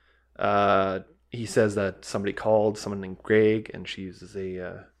 He says that somebody called, someone named Greg, and she uses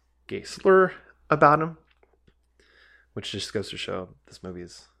a gay slur about him, which just goes to show this movie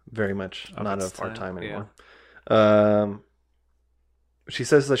is very much not of our time anymore. Yeah. She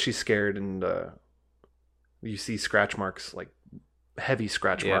says that she's scared, and you see scratch marks, like heavy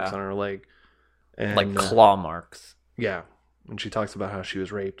scratch marks on her leg. And, like claw marks. Yeah. And she talks about how she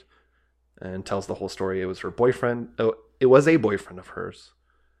was raped and tells the whole story. It was her boyfriend. Oh, it was a boyfriend of hers.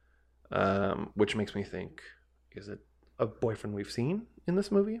 Which makes me think, is it a boyfriend we've seen in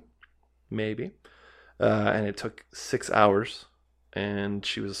this movie? Maybe. And it took 6 hours, and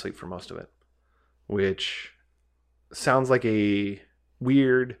she was asleep for most of it, which sounds like a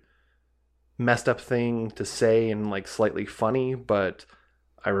weird, messed up thing to say and like slightly funny, but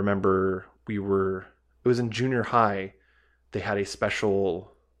I remember it was in junior high, they had a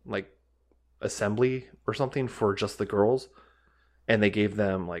special like assembly or something for just the girls, and they gave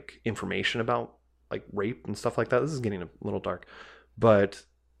them like information about like rape and stuff like that. This is getting a little dark, but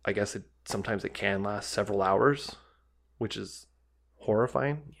I guess sometimes it can last several hours, which is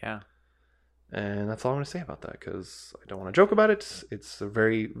horrifying. Yeah. And that's all I'm going to say about that, because I don't want to joke about it. It's a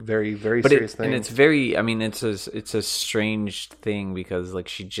very, very, very serious thing. And it's very, I mean, it's a strange thing, because like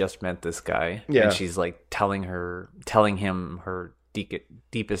she just met this guy, and she's like telling him her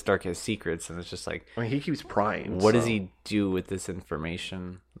deepest, darkest secrets, and it's just like, I mean, he keeps prying. What does he do with this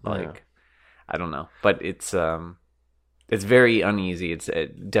information? Like, I don't know, but it's very uneasy.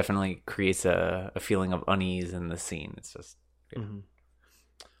 It definitely creates a feeling of unease in the scene. It's just.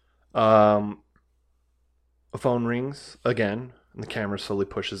 Yeah. A phone rings again, and the camera slowly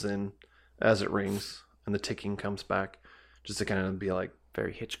pushes in as it rings, and the ticking comes back, just to kind of be like,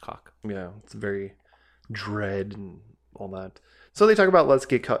 very Hitchcock. Yeah, it's very dread and all that. So they talk about let's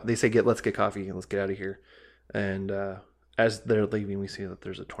get coffee and let's get out of here. And as they're leaving, we see that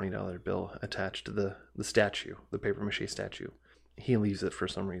there's a $20 bill attached to the statue, the paper mache statue. He leaves it for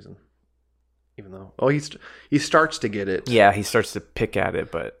some reason. Even though, he starts to get it. Yeah, he starts to pick at it,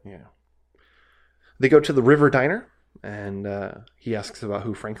 but yeah. They go to the River Diner, and he asks about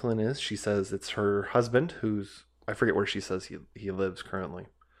who Franklin is. She says it's her husband, who's, I forget where she says he lives currently.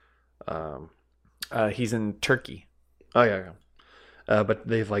 He's in Turkey. Oh yeah. But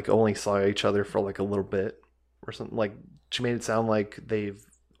they've like only saw each other for like a little bit or something. Like she made it sound like they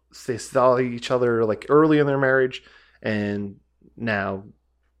saw each other like early in their marriage, and now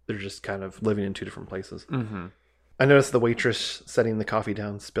they're just kind of living in two different places. Mm-hmm. I noticed the waitress setting the coffee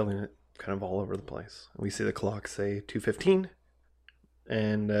down, spilling it kind of all over the place. We see the clock say 2:15,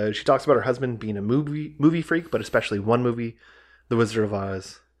 and she talks about her husband being a movie freak, but especially one movie, The Wizard of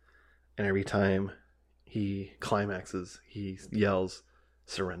Oz. And every time he climaxes, he yells,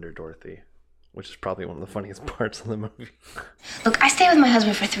 "Surrender Dorothy," which is probably one of the funniest parts of the movie. Look, I stayed with my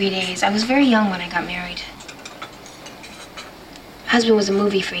husband for 3 days. I was very young when I got married. My husband was a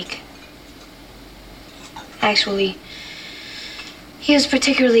movie freak. Actually, he was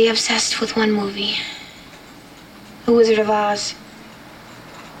particularly obsessed with one movie, The Wizard of Oz.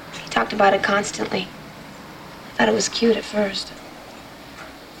 He talked about it constantly. I thought it was cute at first.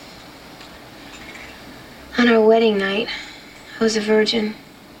 On our wedding night, I was a virgin.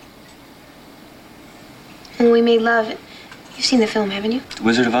 When we made love, you've seen the film, haven't you? The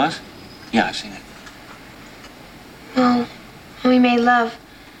Wizard of Oz? Yeah, I've seen it. Well, when we made love,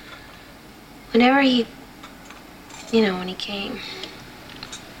 whenever he, when he came,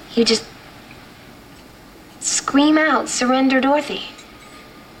 he'd just scream out, "Surrender Dorothy."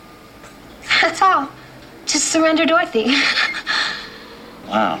 That's all. Just surrender Dorothy.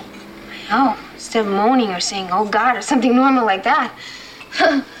 Wow. Oh, instead of moaning or saying, "Oh God," or something normal like that.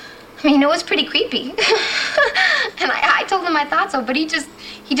 I mean, it was pretty creepy. And I told him I thought so, but he just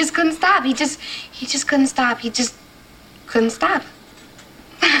couldn't stop. He just couldn't stop. He just couldn't stop.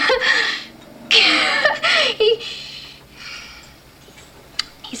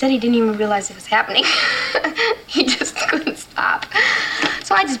 He said he didn't even realize it was happening. He just couldn't stop.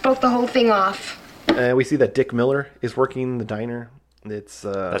 So I just broke the whole thing off. We see that Dick Miller is working the diner. It's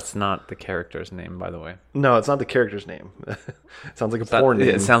that's not the character's name, by the way. No, it's not the character's name. It sounds like a porn name.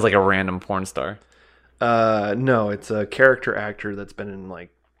 It sounds like a random porn star. No, it's a character actor that's been in like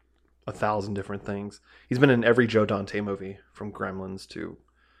 1,000 different things. He's been in every Joe Dante movie, from Gremlins to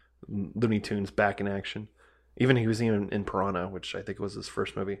Looney Tunes Back in Action. Even he was even in Piranha, which I think was his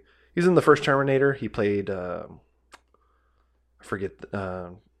first movie. He's in the first Terminator. He played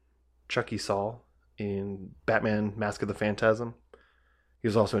Chucky Saul in Batman: Mask of the Phantasm. He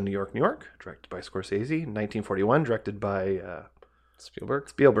was also in New York, New York, directed by Scorsese. 1941, directed by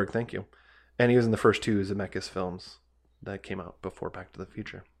Spielberg, thank you. And he was in the first two Zemeckis films that came out before Back to the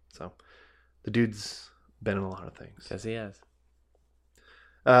Future. So the dude's been in a lot of things. Yes, he has.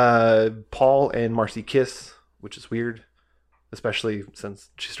 Paul and Marcy kiss, which is weird, especially since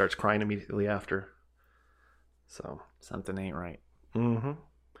she starts crying immediately after. So something ain't right. Mm-hmm.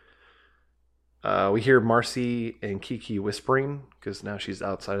 We hear Marcy and Kiki whispering, because now she's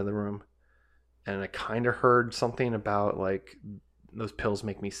outside of the room. And I kind of heard something about, like, those pills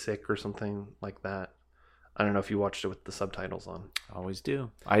make me sick or something like that. I don't know if you watched it with the subtitles on. I always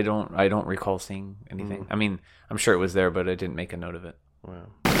do. I don't recall seeing anything. I mean, I'm sure it was there, but I didn't make a note of it. Wow.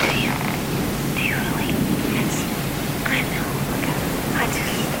 Do you really? I know. I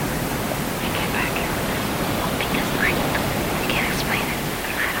get back. Because I can't explain it.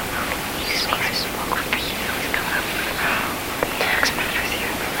 I don't know. You just make this walk for you. It's come up. Yeah. Explain it with you.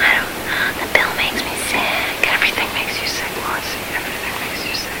 I don't know. The pill makes me sick. Everything makes you sick, Marcy. Everything makes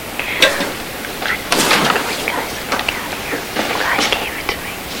you sick. I don't know. You guys look out here. You guys gave it to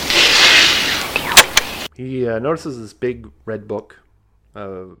me. Deal with me. He notices this big red book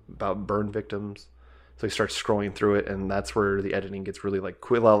about burn victims So he starts scrolling through it, and that's where the editing gets really like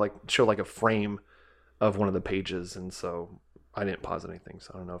cool. Like show like a frame of one of the pages, and so I didn't pause anything,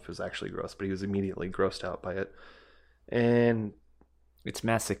 so I don't know if it was actually gross, but he was immediately grossed out by it. And it's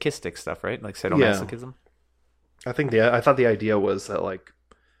masochistic stuff, right? Like sadomasochism. Yeah. I thought the idea was that like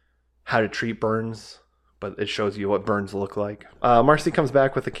how to treat burns, but it shows you what burns look like. Marcy comes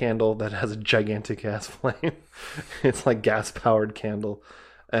back with a candle that has a gigantic ass flame. It's like gas powered candle,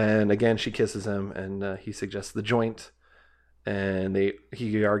 and again she kisses him, and he suggests the joint, and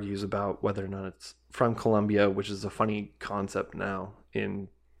he argues about whether or not it's from Colombia, which is a funny concept now in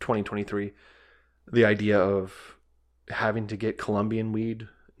 2023. The idea of having to get Colombian weed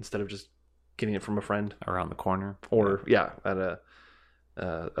instead of just getting it from a friend around the corner, or at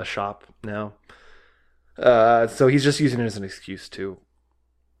a shop now. So he's just using it as an excuse to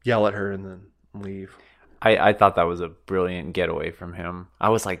yell at her and then leave. I thought that was a brilliant getaway from him. I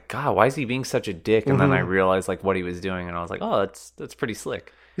was like, God, why is he being such a dick? And then I realized like what he was doing, and I was like, oh, that's pretty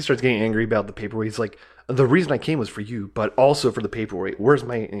slick. He starts getting angry about the paperweight. He's like, the reason I came was for you, but also for the paperweight. Where's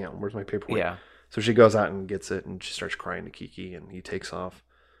my paperweight? Yeah. So she goes out and gets it, and she starts crying to Kiki, and he takes off.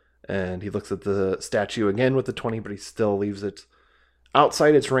 And he looks at the statue again with the 20, but he still leaves it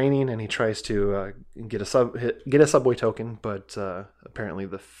outside. It's raining, and he tries to get a subway token, but apparently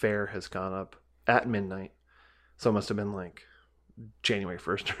the fare has gone up at midnight. So it must have been like January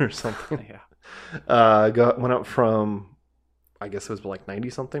 1st or something. Yeah. Went up from, I guess it was like 90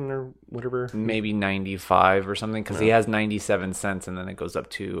 something or whatever. Maybe 95 or something, because he has 97 cents, and then it goes up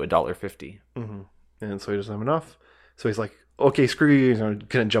to $1.50. Mm-hmm. And so he doesn't have enough. So he's like, okay, screw you. He's going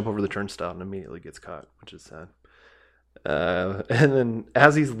to jump over the turnstile, and immediately gets caught, which is sad. And then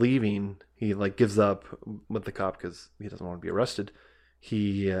as he's leaving, he like gives up with the cop because he doesn't want to be arrested.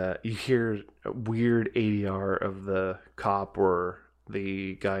 You hear a weird ADR of the cop or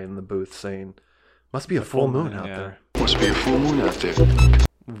the guy in the booth saying, must be a full moon out there. Must be a full moon out there.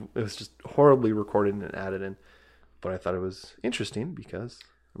 It was just horribly recorded and added in, but I thought it was interesting because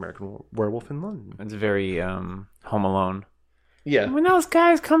American Werewolf in London. It's very Home Alone. Yeah. When those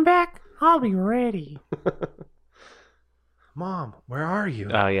guys come back, I'll be ready. Mom, where are you?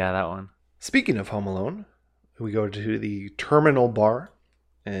 Oh, yeah, that one. Speaking of Home Alone, we go to the Terminal Bar,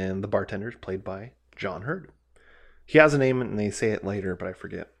 and the bartender is played by John Hurd. He has a name, and they say it later, but I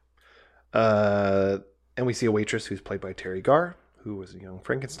forget. And we see a waitress who's played by Terry Garr, who was a young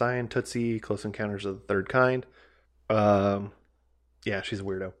Frankenstein, Tootsie, Close Encounters of the Third Kind. Yeah, she's a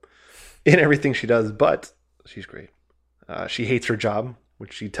weirdo in everything she does, but she's great. She hates her job,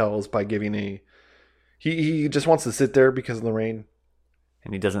 which she tells by giving he just wants to sit there because of the rain.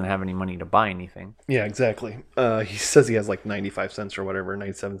 And he doesn't have any money to buy anything. Yeah, exactly. He says he has like 95 cents or whatever,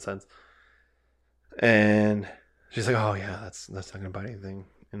 97 cents. And she's like, oh yeah, that's not going to buy anything.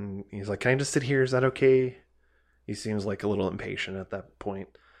 And he's like, can I just sit here? Is that okay? He seems like a little impatient at that point.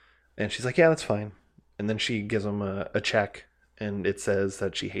 And she's like, yeah, that's fine. And then she gives him a check, and it says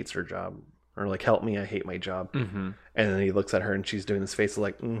that she hates her job. Or like, help me, I hate my job. Mm-hmm. And then he looks at her, and she's doing this face of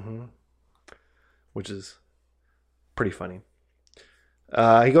like, mm-hmm. Which is pretty funny.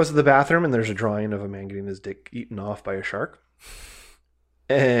 He goes to the bathroom, and there's a drawing of a man getting his dick eaten off by a shark.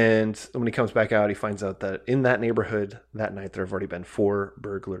 And when he comes back out, he finds out that in that neighborhood that night, there have already been 4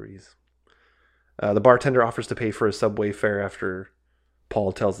 burglaries. The bartender offers to pay for a subway fare after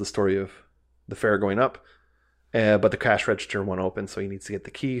Paul tells the story of the fare going up. But the cash register won't open, so he needs to get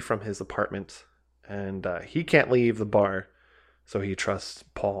the key from his apartment. And he can't leave the bar, so he trusts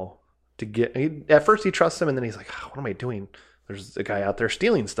Paul to get... At first, he trusts him, and then he's like, oh, what am I doing? There's a guy out there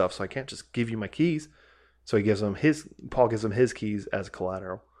stealing stuff, so I can't just give you my keys. So Paul gives him his keys as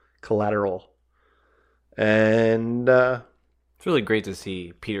collateral. And it's really great to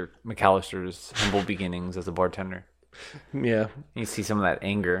see Peter McAllister's humble beginnings as a bartender. Yeah. You see some of that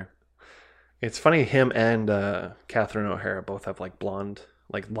anger. It's funny, him and Catherine O'Hara both have like blonde,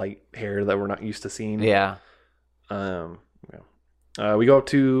 like light hair that we're not used to seeing. Yeah. We go up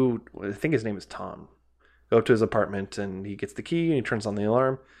to, I think his name is Tom. Go up to his apartment, and he gets the key, and he turns on the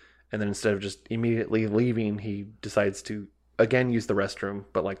alarm. And then instead of just immediately leaving, he decides to, again, use the restroom,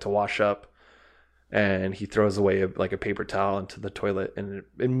 but like to wash up. And he throws away a paper towel into the toilet, and it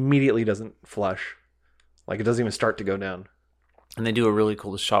immediately doesn't flush. Like it doesn't even start to go down. And they do a really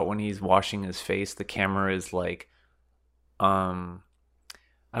cool shot when he's washing his face. The camera is like, I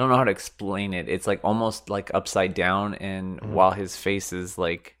don't know how to explain it. It's like almost like upside down. And while his face is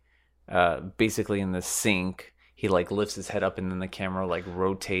like basically in the sink, he like lifts his head up, and then the camera like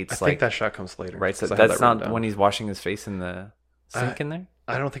rotates. I think that shot comes later. Right, so that's not when he's washing his face in the sink in there?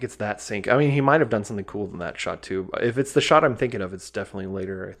 I don't think it's that sink. I mean, he might have done something cool than that shot too. If it's the shot I'm thinking of, it's definitely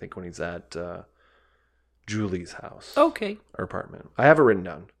later. I think when he's at Julie's house. Okay. Or apartment. I have it written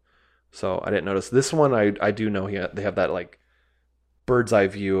down, so I didn't notice. This one, I do know they have that like bird's eye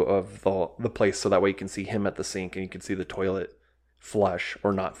view of the place, so that way you can see him at the sink and you can see the toilet flush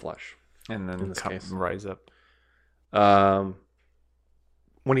or not flush. And then in this case, rise up.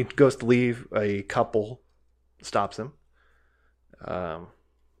 When he goes to leave, a couple stops him. And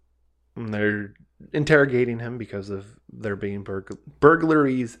they're interrogating him because of there being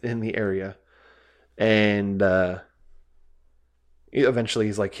burglaries in the area. And eventually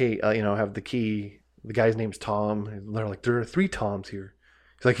he's like, hey, I have the key. The guy's name's Tom. And they're like, there are 3 Toms here.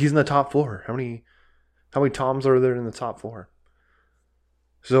 He's like, he's in the top floor. How many Toms are there in the top floor?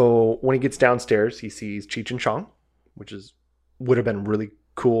 So when he gets downstairs, he sees Cheech and Chong, which would have been really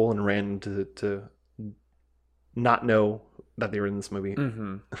cool and random to not know that they were in this movie.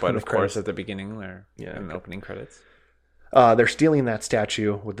 Mm-hmm. But of course, at the beginning, they're in the opening credits. They're stealing that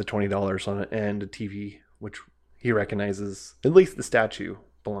statue with the $20 on it and a TV, which he recognizes, at least the statue,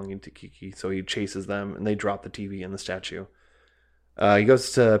 belonging to Kiki. So he chases them and they drop the TV and the statue. He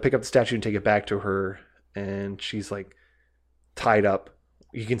goes to pick up the statue and take it back to her, and she's like tied up.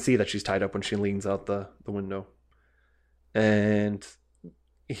 You can see that she's tied up when she leans out the window. And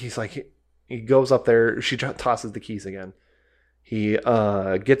he's like, he goes up there. She tosses the keys again. He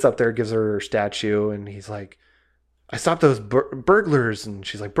gets up there, gives her statue, and he's like, I stopped those burglars. And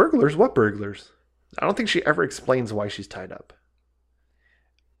she's like, burglars? What burglars? I don't think she ever explains why she's tied up.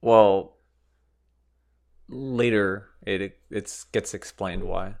 Well, later it gets explained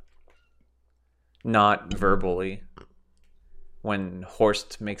why. Not verbally. When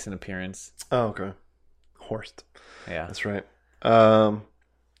Horst makes an appearance. Oh, okay. Horst. Yeah. That's right.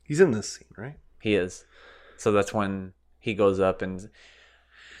 He's in this scene, right? He is. So that's when he goes up and...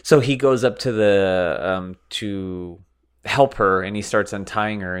 So he goes up to the... to help her, and he starts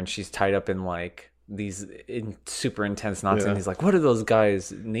untying her, and she's tied up in like these super intense knots. And he's like, what are those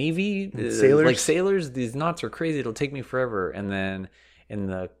guys? Navy? Sailors? Like sailors? These knots are crazy. It'll take me forever. And then in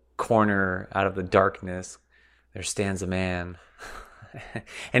the corner, out of the darkness, there stands a man.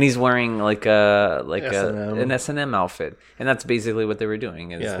 And he's wearing like an S&M outfit, and that's basically what they were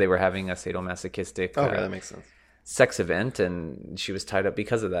doing. They were having a sadomasochistic that makes sense. sex event, and she was tied up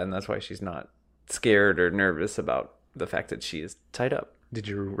because of that, and that's why she's not scared or nervous about the fact that she is tied up. Did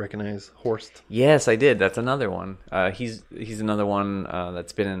you recognize Horst? Yes, I did. That's another one. He's another one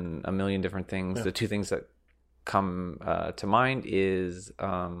that's been in a million different things. Yeah. The 2 things that come to mind is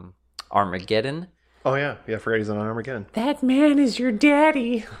Armageddon. Oh, yeah. Yeah, I forgot he's on Armageddon. That man is your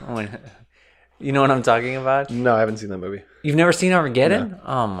daddy. You know what I'm talking about? No, I haven't seen that movie. You've never seen Armageddon? No.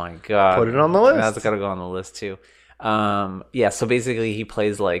 Oh, my God. Put it on the list. That's got to go on the list, too. So basically he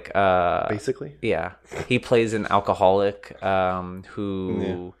plays like... basically? Yeah. He plays an alcoholic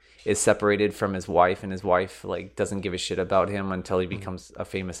who is separated from his wife, and his wife like doesn't give a shit about him until he becomes a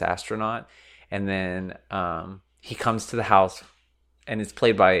famous astronaut. And then he comes to the house... And it's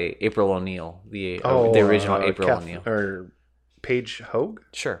played by April O'Neil, the original April O'Neil. Or Paige Hogue?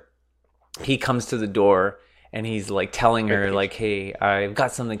 Sure. He comes to the door and he's like telling her, like, hey, I've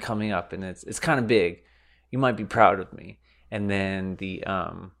got something coming up and it's kind of big. You might be proud of me. And then the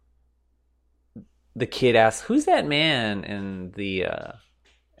kid asks, who's that man? And the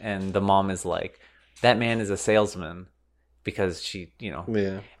mom is like, that man is a salesman, because she,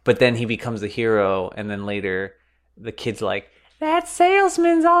 Yeah. But then he becomes a hero, and then later the kid's like, that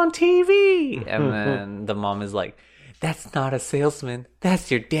salesman's on TV. And then the mom is like, that's not a salesman.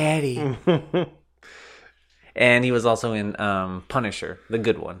 That's your daddy. And he was also in Punisher, the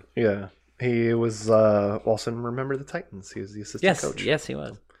good one. Yeah. He was also in Remember the Titans. He was the assistant coach. Yes, he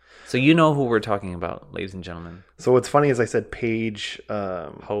was. So you know who we're talking about, ladies and gentlemen. So what's funny is I said Paige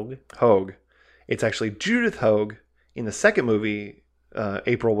Hogue. It's actually Judith Hogue. In the second movie,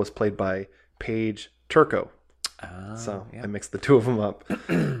 April was played by Paige Turco. So I mixed the 2 of them up,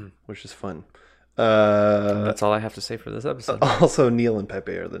 which is fun. That's all I have to say for this episode. Also, Neil and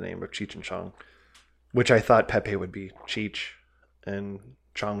Pepe are the name of Cheech and Chong, which I thought Pepe would be Cheech and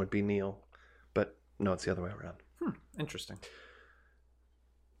Chong would be Neil. But no, it's the other way around. Interesting.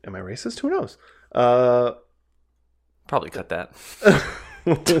 Am I racist? Who knows? Probably cut that.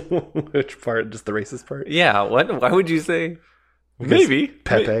 Which part? Just the racist part? Yeah. What? Why would you say? Because maybe.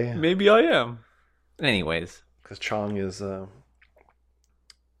 Pepe. Maybe I am. Anyways. Because Chong is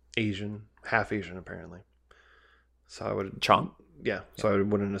Asian, half Asian apparently. So I would Chong? Yeah. So I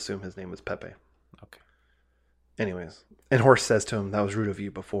wouldn't assume his name was Pepe. Okay. Anyways, and Horst says to him, "That was rude of you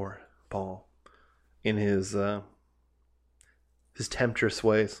before, Paul," in his temptress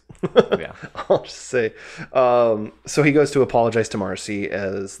ways. Yeah. I'll just say. So he goes to apologize to Marcy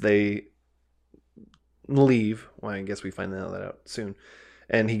as they leave. Well, I guess we find that out soon.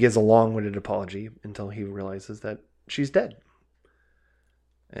 And he gives a long-winded apology until he realizes that she's dead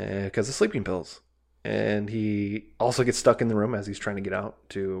because of sleeping pills. And he also gets stuck in the room as he's trying to get out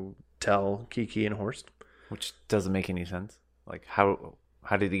to tell Kiki and Horst. Which doesn't make any sense. Like, how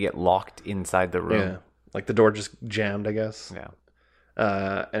did he get locked inside the room? Yeah, like the door just jammed, I guess. Yeah.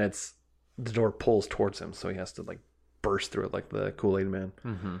 And the door pulls towards him, so he has to like burst through it like the Kool-Aid Man.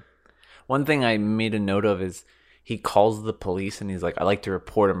 Mm-hmm. One thing I made a note of is he calls the police and he's like, "I'd like to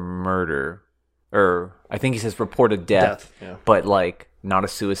report a murder," or I think he says report a death. Yeah. But like not a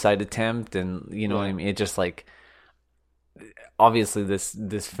suicide attempt, and you know what I mean. It just like obviously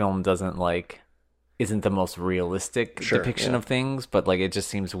this film doesn't like isn't the most realistic depiction of things, but like it just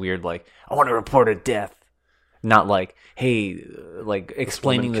seems weird. Like, I want to report a death. Not like, hey, like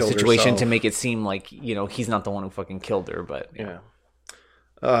explaining the situation herself to make it seem like, you know, he's not the one who fucking killed her, but yeah,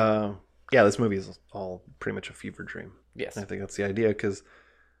 this movie is all pretty much a fever dream. Yes. I think that's the idea, because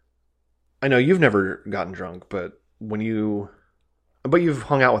I know you've never gotten drunk, but you've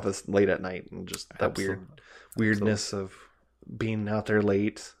hung out with us late at night, and just that weirdness of being out there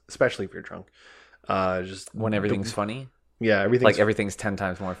late, especially if you're drunk. Just when everything's funny. Yeah, everything's 10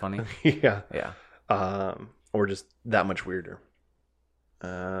 times more funny. Yeah. Yeah. Or just that much weirder.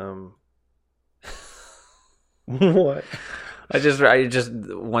 What? I just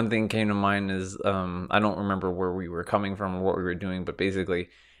one thing came to mind is I don't remember where we were coming from or what we were doing, but basically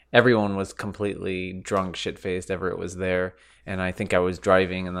everyone was completely drunk, shit-faced. Everett was there, and I think I was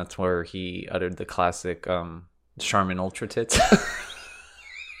driving, and that's where he uttered the classic Charmin Ultra Tits.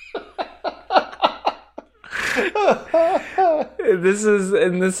 This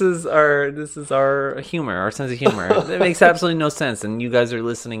is our humor, our sense of humor. It makes absolutely no sense, and you guys are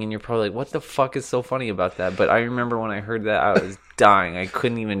listening, and you're probably like, "What the fuck is so funny about that?" But I remember when I heard that, I was dying. I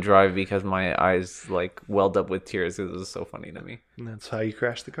couldn't even drive because my eyes like welled up with tears. It was so funny to me. And that's how you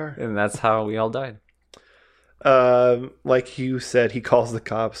crashed the car, and that's how we all died. Like you said, he calls the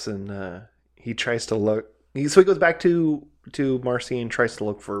cops, and he tries to look. So he goes back to Marcy and tries to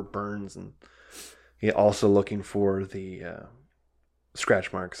look for burns, and he also looking for the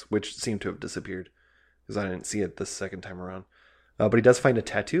scratch marks, which seem to have disappeared because I didn't see it the second time around. But he does find a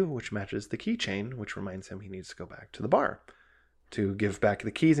tattoo which matches the keychain, which reminds him he needs to go back to the bar to give back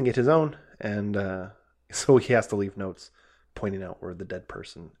the keys and get his own. And so he has to leave notes pointing out where the dead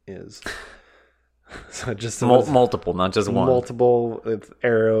person is. So just multiple, not just one. Multiple with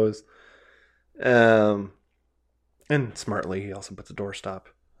arrows. And smartly, he also puts a doorstop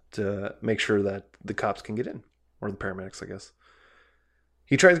to make sure that the cops can get in, or the paramedics, I guess.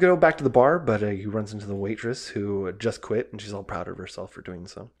 He tries to go back to the bar, but he runs into the waitress who just quit, and she's all proud of herself for doing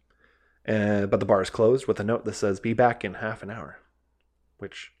so. But the bar is closed with a note that says, "Be back in half an hour."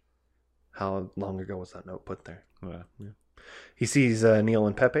 Which, how long ago was that note put there? Yeah. He sees Neil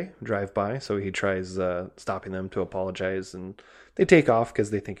and Pepe drive by, so he tries stopping them to apologize, and they take off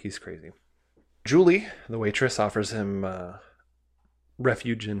because they think he's crazy. Julie, the waitress, offers him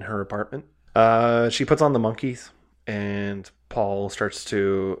refuge in her apartment. She puts on the monkeys, and Paul starts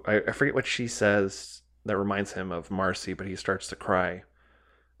to... I forget what she says that reminds him of Marcy, but he starts to cry.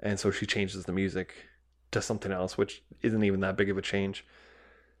 And so she changes the music to something else, which isn't even that big of a change.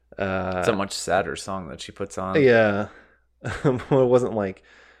 It's a much sadder song that she puts on. Yeah. Well, it wasn't like...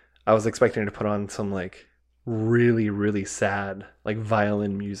 I was expecting her to put on some like really, really sad like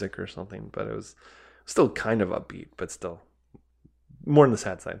violin music or something, but it was still kind of upbeat, but still more on the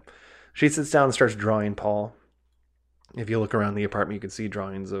sad side. She sits down and starts drawing Paul. If you look around the apartment, you can see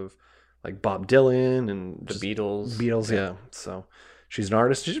drawings of like Bob Dylan and the Beatles. Yeah. So she's an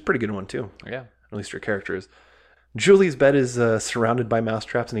artist. She's a pretty good one too. Yeah. At least her character is. Julie's bed is surrounded by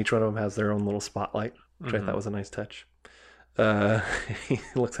mousetraps, and each one of them has their own little spotlight, which I thought was a nice touch. He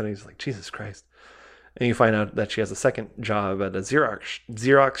looks at it and he's like, Jesus Christ. And you find out that she has a second job at a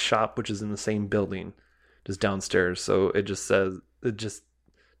Xerox shop, which is in the same building, just downstairs. So it just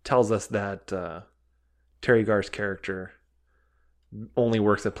tells us that Terry Garr's character only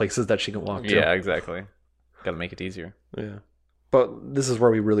works at places that she can walk to. Yeah, exactly. Got to make it easier. Yeah. But this is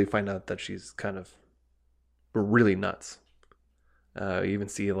where we really find out that she's kind of really nuts. You even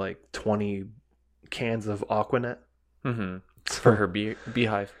see like 20 cans of Aquanet. Mm-hmm. For her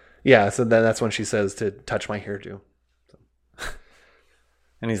beehive. Yeah, so then that's when she says to touch my hairdo. So.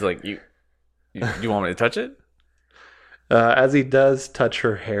 And he's like, you want me to touch it? As he does touch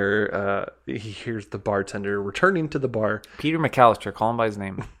her hair, he hears the bartender returning to the bar. Peter McAllister, call him by his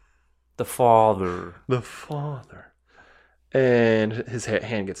name. The father. The father. And his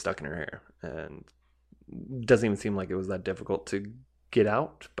hand gets stuck in her hair. And doesn't even seem like it was that difficult to get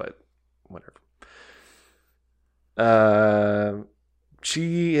out, but whatever.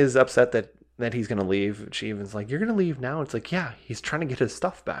 She is upset that he's gonna leave. She even's like, "You're gonna leave now?" It's like, yeah, he's trying to get his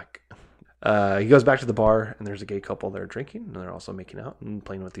stuff back. He goes back to the bar, and there's a gay couple there drinking, and they're also making out and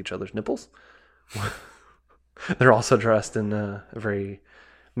playing with each other's nipples. They're also dressed in a very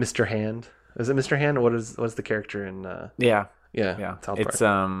Mr. Hand. Is it Mr. Hand? What's the character in? Yeah. South Park. It's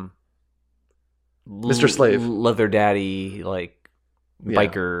Mr. Slave, leather daddy, like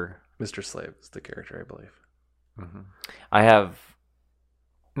biker. Mr. Slave is the character, I believe. Mm-hmm. I have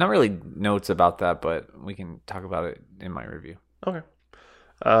not really notes about that, but we can talk about it in my review. Okay.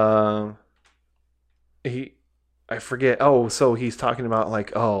 I forget. Oh, so he's talking about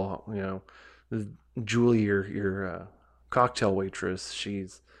like, Julie, your cocktail waitress.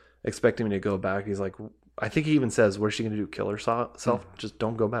 She's expecting me to go back. He's like, I think he even says, "What is she going to do? Kill herself? Just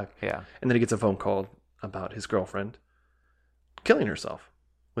don't go back." Yeah. And then he gets a phone call about his girlfriend killing herself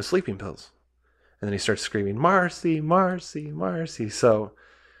with sleeping pills. And then he starts screaming, "Marcy, Marcy, Marcy." So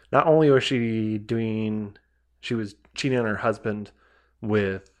not only was she was cheating on her husband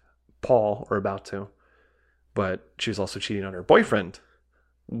with Paul, or about to, but she was also cheating on her boyfriend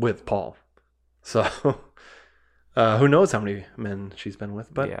with Paul. So who knows how many men she's been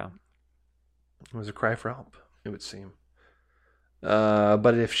with, but yeah. It was a cry for help, it would seem.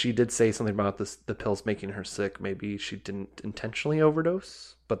 But if she did say something about the pills making her sick, maybe she didn't intentionally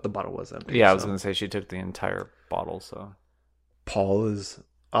overdose, but the bottle was empty. Yeah, I was going to say she took the entire bottle, so. Paul is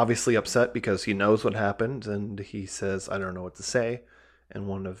obviously upset because he knows what happened, and he says, "I don't know what to say." And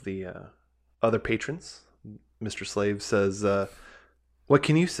one of the other patrons, Mr. Slave, says, "What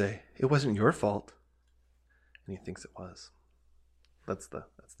can you say? It wasn't your fault." And he thinks it was. That's the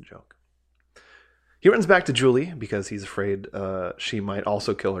joke. He runs back to Julie because he's afraid she might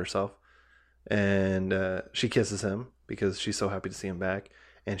also kill herself. And she kisses him because she's so happy to see him back.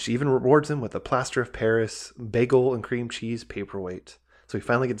 And she even rewards him with a plaster of Paris bagel and cream cheese paperweight. So we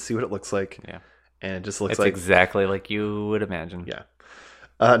finally get to see what it looks like. Yeah. And it just looks it's like... exactly like you would imagine. Yeah.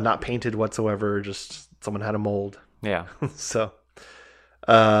 Not painted whatsoever. Just someone had a mold. Yeah. So...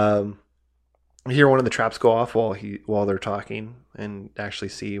 you hear one of the traps go off while they're talking, and actually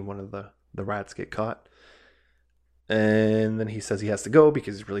see one of the rats get caught. And then he says he has to go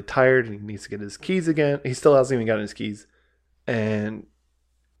because he's really tired and he needs to get his keys again. He still hasn't even gotten his keys. And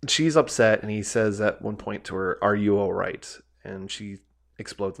she's upset, and he says at one point to her, "Are you all right?" And she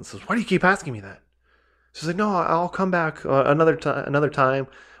explodes and says, "Why do you keep asking me that?" She's like, "No, I'll come back another time.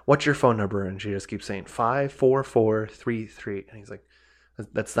 What's your phone number?" And she just keeps saying 54433. And he's like,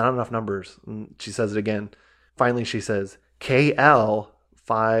 "That's not enough numbers." And she says it again. Finally, she says KL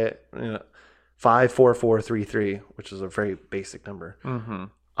 54433, which is a very basic number. Mm-hmm.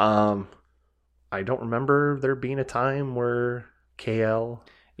 I don't remember there being a time where KL.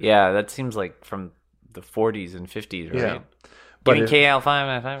 Yeah, that seems like from the 40s and 50s, right? Yeah, but KL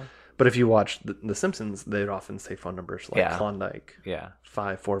 5. But if you watch The Simpsons, they'd often say phone numbers like Klondike. Yeah,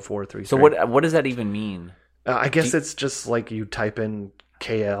 54433. So what does that even mean? I guess it's just like you type in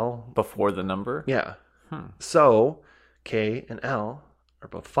KL before the number. Yeah. So K and L are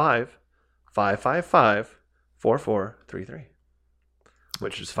both 5554433,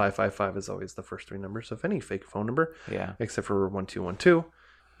 which is 555 is always the first three numbers of any fake phone number. Yeah. Except for 1212,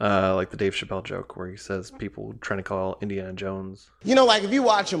 like the Dave Chappelle joke where he says people trying to call Indiana Jones. You know, like if you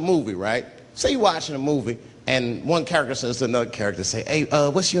watch a movie, right? Say you're watching a movie and one character says to another character, say, "Hey,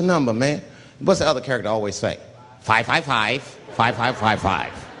 what's your number, man?" What's the other character always say?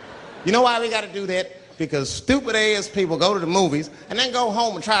 555-5555. You know why we got to do that? Because stupid ass people go to the movies and then go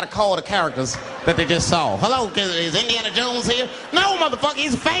home and try to call the characters that they just saw. "Hello, is Indiana Jones here?" No, motherfucker,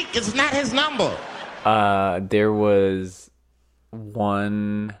 he's fake. It's not his number. There was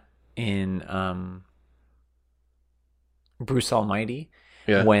one in Bruce Almighty.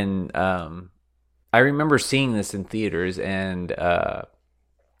 Yeah. When I remember seeing this in theaters, and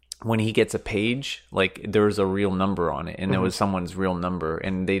when he gets a page, like there was a real number on it, and it was someone's real number,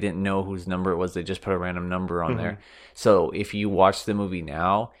 and they didn't know whose number it was. They just put a random number on there. So if you watch the movie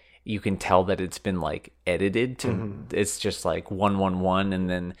now, you can tell that it's been like edited to. It's just like 111, and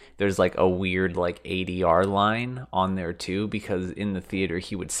then there's like a weird like ADR line on there too, because in the theater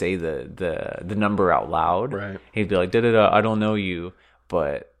he would say the number out loud. Right. He'd be like, "Da da da, I don't know you,"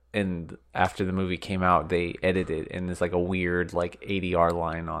 but. And after the movie came out, they edited, and there's like a weird like ADR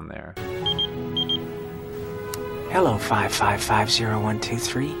line on there. Hello,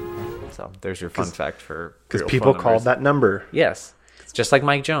 5550123. So there's your fun fact for because people called that number. Yes, it's just like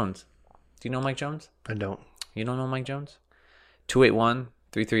Mike Jones. Do you know Mike Jones? I don't. You don't know Mike Jones?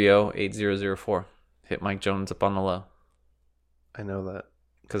 281-330-8004. Hit Mike Jones up on the low. I know that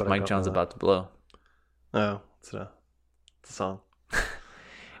because Mike Jones about to blow. Oh, It's a song.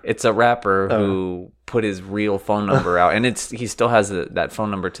 It's a rapper who put his real phone number out, and he still has that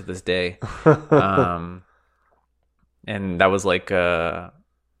phone number to this day. And that was like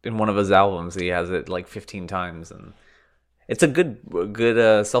in one of his albums. He has it like 15 times, and it's a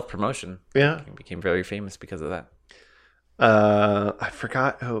good self promotion. Yeah, he became very famous because of that. I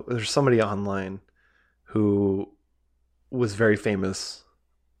forgot. There's somebody online who was very famous,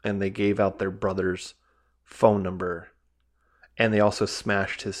 and they gave out their brother's phone number, and they also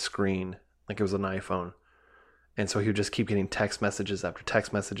smashed his screen like it was an iPhone, and so he would just keep getting text messages after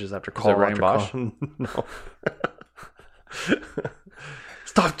text messages after call after Bosch? call. No.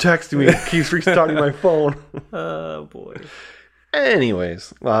 Stop texting me. It keeps restarting my phone. Oh boy.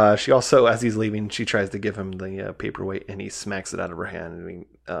 Anyways, she also, as he's leaving, she tries to give him the paperweight, and he smacks it out of her hand, and he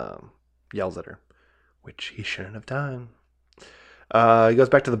yells at her, which he shouldn't have done. He goes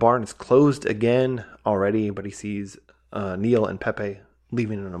back to the bar, and it's closed again already, but he sees Neil and Pepe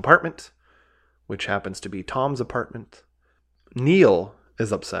leaving an apartment, which happens to be Tom's apartment. Neil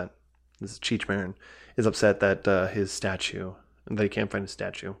is upset. This is Cheech Marin is upset that that he can't find his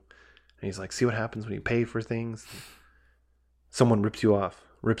statue, and he's like, "See what happens when you pay for things? Someone rips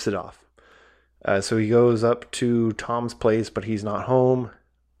it off." So he goes up to Tom's place, but he's not home,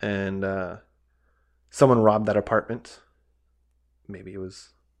 and someone robbed that apartment. Maybe it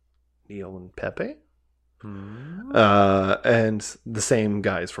was Neil and Pepe. And the same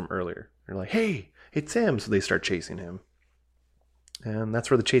guys from earlier. They're like, "Hey, it's him." So they start chasing him. And that's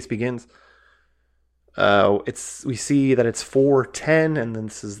where the chase begins. We see that it's 4:10, and then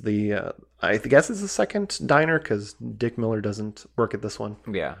this is I guess it's the second diner because Dick Miller doesn't work at this one.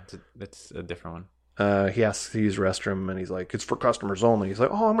 Yeah, it's a different one. He asks to use the restroom, and he's like, "It's for customers only." He's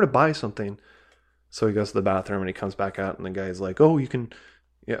like, "Oh, I'm going to buy something." So he goes to the bathroom, and he comes back out, and the guy's like, "Oh, you can,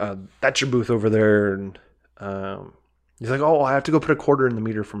 that's your booth over there." And he's like, "Oh, I have to go put a quarter in the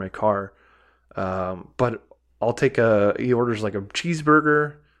meter for my car. But I'll take he orders like a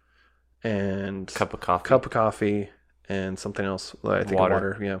cheeseburger and cup of coffee and something else. I think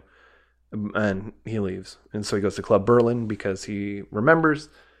water. Yeah. And he leaves. And so he goes to Club Berlin because he remembers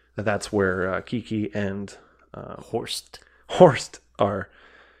that that's where Kiki and Horst are.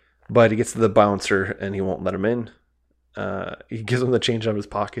 But he gets to the bouncer and he won't let him in. He gives him the change out of his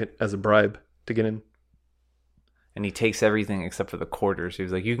pocket as a bribe to get in. And he takes everything except for the quarters. He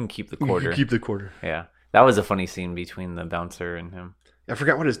was like, "You can keep the quarter." You can keep the quarter. Yeah. That was a funny scene between the bouncer and him. I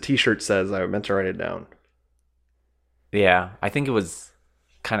forgot what his t-shirt says. I meant to write it down. Yeah. I think it was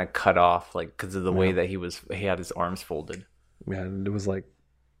kind of cut off, like, because of the way that he had his arms folded. Yeah, it was like,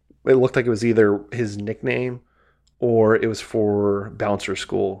 it looked like it was either his nickname or it was for bouncer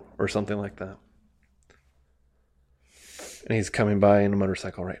school or something like that. And he's coming by in a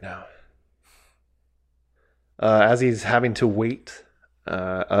motorcycle right now. As he's having to wait,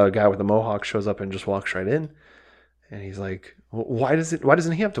 a guy with a mohawk shows up and just walks right in. And he's like, why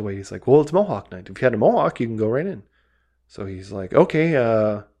doesn't he have to wait? He's like, "Well, it's Mohawk night. If you had a mohawk, you can go right in." So he's like, "Okay."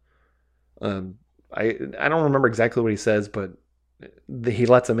 I don't remember exactly what he says, but he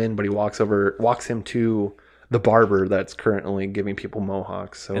lets him in, but he walks him to the barber that's currently giving people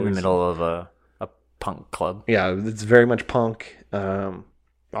mohawks. So in the middle of a punk club. Yeah, it's very much punk.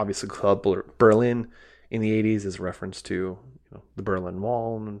 Obviously, Club Berlin in the 80s is a reference to the Berlin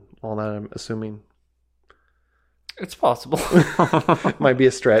Wall and all that, I'm assuming. It's possible. Might be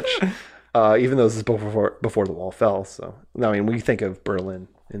a stretch, even though this is before the wall fell. So, I mean, we think of Berlin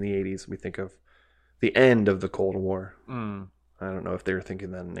in the 80s. We think of the end of the Cold War. I don't know if they were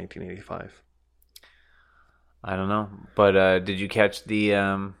thinking that in 1985. I don't know. But did you catch the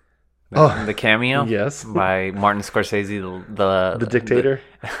cameo? Yes. By Martin Scorsese, the dictator?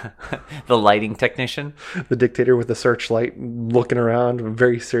 The lighting technician? The dictator with the searchlight looking around,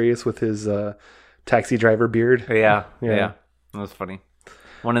 very serious with his taxi driver beard. Yeah. That was funny.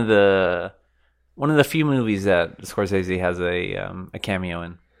 One of the few movies that Scorsese has a cameo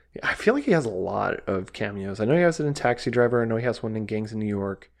in. Yeah, I feel like he has a lot of cameos. I know he has it in Taxi Driver. I know he has one in Gangs in New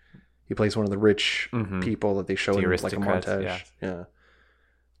York. He plays one of the rich people that they show in like a montage. Yeah.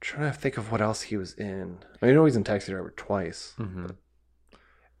 Trying to think of what else he was in. I know he's in Taxi Driver twice.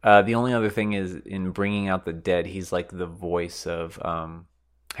 The only other thing is in Bringing Out the Dead, he's like the voice of. Have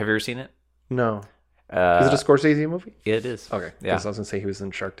you ever seen it? No. Is it a Scorsese movie? It is. Okay. Yeah. I was going to say he was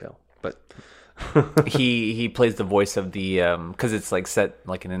in Shark Tale, but he plays the voice of the because it's like set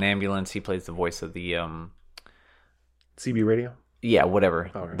like in an ambulance. He plays the voice of the CB radio. Yeah,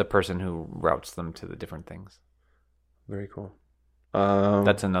 whatever. Okay. The person who routes them to the different things. Very cool.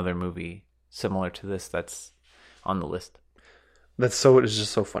 That's another movie similar to this that's on the list. It's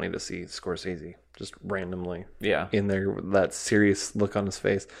just so funny to see Scorsese just randomly in there with that serious look on his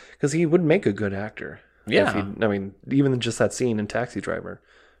face, because he would make a good actor. Yeah. I mean, even just that scene in Taxi Driver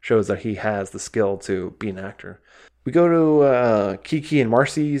shows that he has the skill to be an actor. We go to Kiki and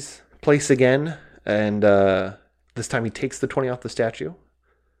Marcy's place again, and this time he takes the 20 off the statue.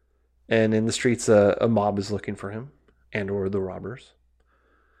 And in the streets, a mob is looking for him and or the robbers.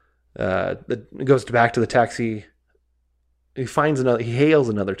 It goes back to the taxi. He hails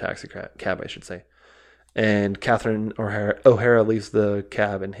another taxi cab, I should say. And Catherine O'Hara leaves the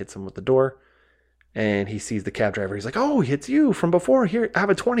cab and hits him with the door. And he sees the cab driver. He's like, "Oh, it's you from before. Here, I have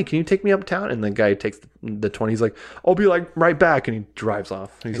a 20. Can you take me uptown?" And the guy takes the 20. He's like, "I'll be like right back." And he drives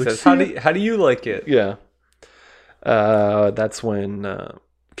off. He like, says, "How do you like it?" Yeah. That's when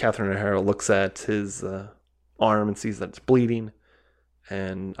Catherine O'Hara looks at his arm and sees that it's bleeding.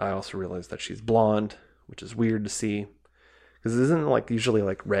 And I also realized that she's blonde, which is weird to see, because it isn't like usually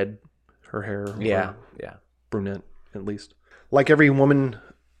like red her hair. Yeah. Brunette at least. Like every woman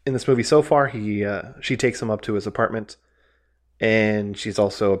in this movie so far, she takes him up to his apartment, and she's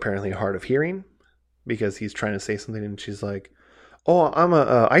also apparently hard of hearing because he's trying to say something, and she's like, "Oh, I'm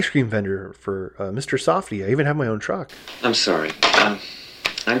a ice cream vendor for Mr. Softy. I even have my own truck." I'm sorry.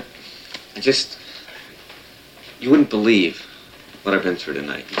 You wouldn't believe what I've been through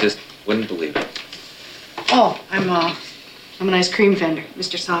tonight. You just wouldn't believe it. Oh, I'm an ice cream vendor,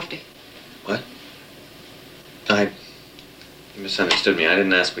 Mr. Softy. What? You misunderstood me. I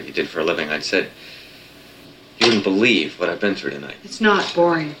didn't ask what you did for a living. I said you wouldn't believe what I've been through tonight. It's not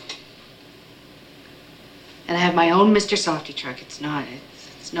boring. And I have my own Mr. Softy truck. It's not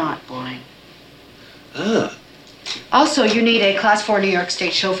boring. Ah. Also, you need a Class 4 New York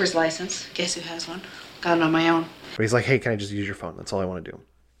State chauffeur's license. Guess who has one? Got it on my own. But he's like, "Hey, can I just use your phone? That's all I want to do."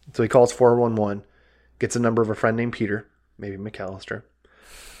 So he calls 411, gets a number of a friend named Peter, maybe McAllister.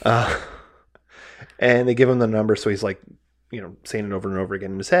 And they give him the number, so he's like, saying it over and over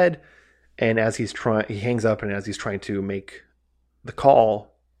again in his head. And as he hangs up, and as he's trying to make the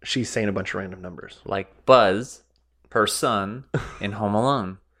call, she's saying a bunch of random numbers. Like Buzz, her son, in Home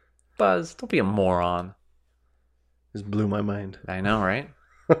Alone. Buzz, don't be a moron. Just blew my mind. I know, right?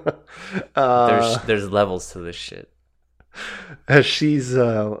 There's levels to this shit. As she's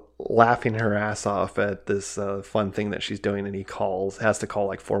laughing her ass off at this fun thing that she's doing, and he has to call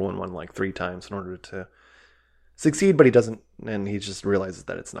like 411 like 3 times in order to succeed, but he doesn't, and he just realizes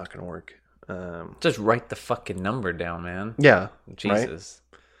that it's not going to work. Just write the fucking number down, man. Yeah. Jesus.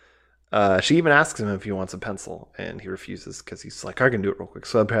 Right? She even asks him if he wants a pencil, and he refuses because he's like, "I can do it real quick."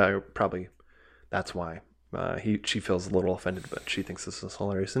 So probably that's why. She feels a little offended, but she thinks this is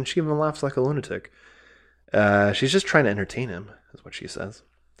hilarious, and she even laughs like a lunatic. She's just trying to entertain him, is what she says.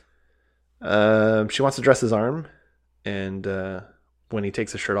 She wants to dress his arm, and when he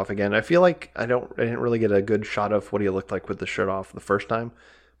takes his shirt off again, I feel like I didn't really get a good shot of what he looked like with the shirt off the first time,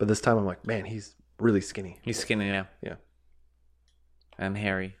 but this time I'm like, man, he's really skinny. He's skinny now. Yeah. And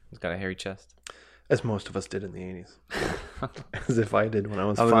hairy. He's got a hairy chest. As most of us did in the 80s. As if I did when I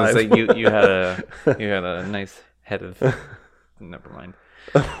was 5. I was going to say, you had a nice head of... Never mind.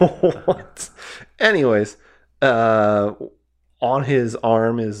 What? Anyways, on his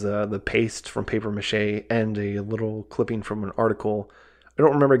arm is the paste from paper mache and a little clipping from an article. I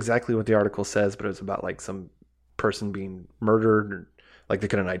don't remember exactly what the article says, but it was about like some person being murdered, or like they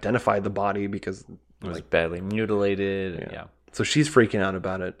couldn't identify the body because it was badly mutilated. Yeah. So she's freaking out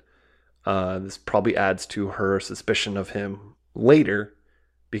about it. This probably adds to her suspicion of him later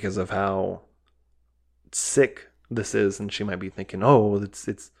because of how sick this is, and she might be thinking, "Oh, it's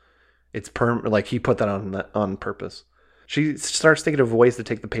like he put that on purpose." She starts thinking of ways to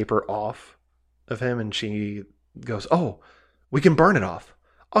take the paper off of him, and she goes, "Oh, we can burn it off.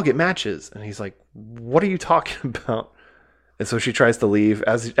 I'll get matches." And he's like, "What are you talking about?" And so she tries to leave.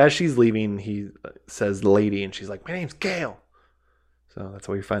 As she's leaving, he says "lady," and she's like, "My name's Gail." So that's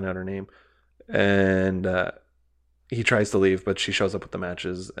why we find out her name. And he tries to leave, but she shows up with the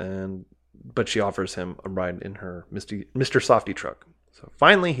matches, but she offers him a ride in her Mr. Softy truck. So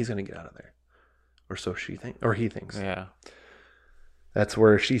finally, he's going to get out of there. Or so he thinks. Yeah. That's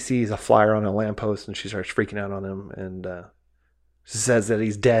where she sees a flyer on a lamppost, and she starts freaking out on him, and she says that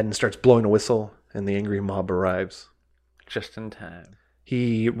he's dead and starts blowing a whistle, and the angry mob arrives. Just in time.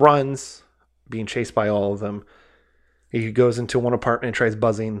 He runs, being chased by all of them. He goes into one apartment and tries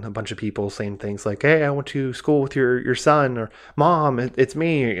buzzing a bunch of people, saying things like, "Hey, I went to school with your son," or "Mom, it's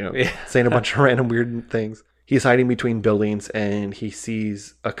me," saying a bunch of random weird things. He's hiding between buildings, and he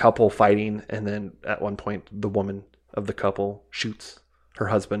sees a couple fighting, and then at one point, the woman of the couple shoots her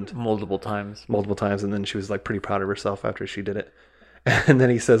husband multiple times, and then she was like pretty proud of herself after she did it. And then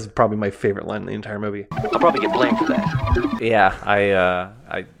he says probably my favorite line in the entire movie. I'll probably get blamed for that. Yeah,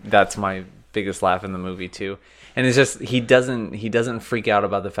 I that's my biggest laugh in the movie too. And it's just he doesn't freak out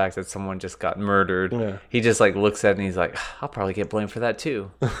about the fact that someone just got murdered. Yeah. He just like looks at it and he's like, I'll probably get blamed for that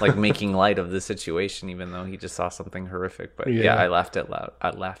too. Like making light of the situation, even though he just saw something horrific. But yeah, I laughed out loud.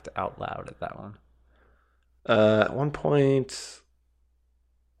 I laughed out loud at that one. At one point,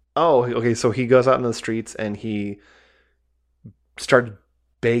 okay, so he goes out in the streets and he started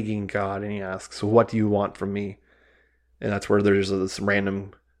begging God, and he asks, "What do you want from me?" And that's where there's this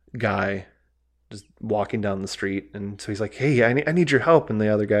random guy just walking down the street, and so he's like, "Hey, I need your help." And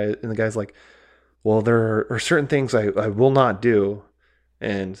the guy's like, "Well, there are certain things I will not do."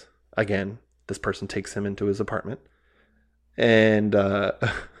 And again, this person takes him into his apartment, and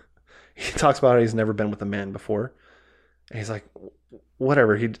he talks about how he's never been with a man before, and he's like,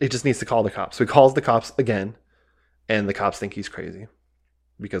 "Whatever." He just needs to call the cops. So he calls the cops again, and the cops think he's crazy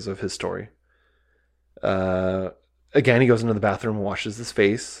because of his story. Again, he goes into the bathroom and washes his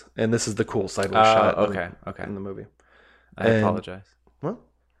face, and this is the cool sideways shot. Okay. In the movie. I apologize. Well,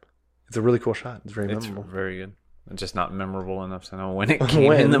 it's a really cool shot. It's very memorable. It's very good. It's just not memorable enough to know when it came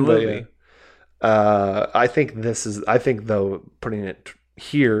in the movie. I think though, putting it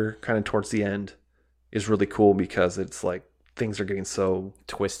here, kind of towards the end, is really cool because it's like things are getting so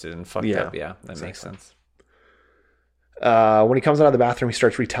twisted and fucked up. Yeah, that makes sense. When he comes out of the bathroom, he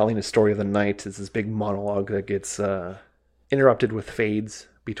starts retelling his story of the night. It's this big monologue that gets interrupted with fades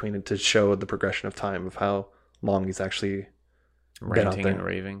between it to show the progression of time of how long he's actually been out ranting there. and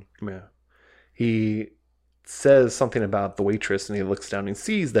raving. Yeah. He says something about the waitress, and he looks down and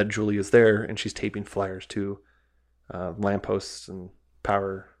sees that Julie is there, and she's taping flyers to lampposts and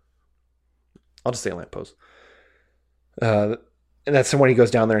power. I'll just say lampposts. And that's when he goes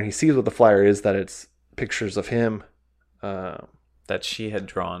down there and he sees what the flyer is, that it's pictures of him. That she had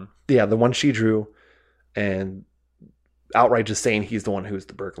drawn. Yeah, the one she drew, and outright just saying he's the one who's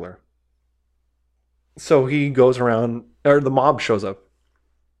the burglar. So he goes around, or the mob shows up,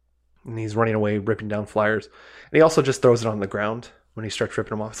 and he's running away, ripping down flyers. And he also just throws it on the ground when he starts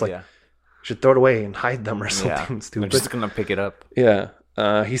ripping them off. It's like, you should throw it away and hide them or something stupid. I'm just going to pick it up. Yeah.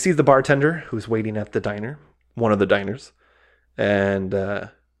 He sees the bartender who's waiting at the diner, one of the diners, and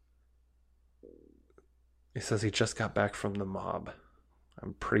he says he just got back from the mob.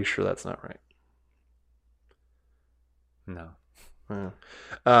 I'm pretty sure that's not right. No.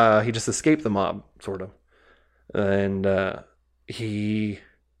 He just escaped the mob, sort of. And he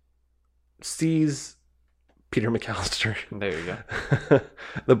sees Peter McAllister. There you go.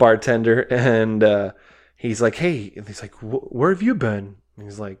 The bartender. And he's like, hey. And he's like, where have you been? And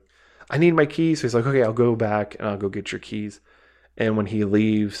he's like, I need my keys. So he's like, okay, I'll go back and I'll go get your keys. And when he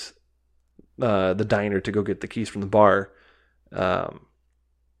leaves the diner to go get the keys from the bar,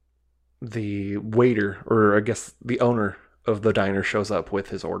 the waiter, or I guess the owner of the diner, shows up with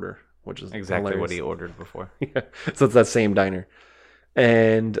his order, which is exactly hilarious. what he ordered before. Yeah. So it's that same diner.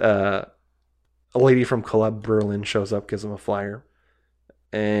 And a lady from Club Berlin shows up, gives him a flyer.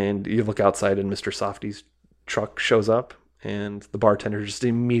 And you look outside and Mr. Softy's truck shows up, and the bartender just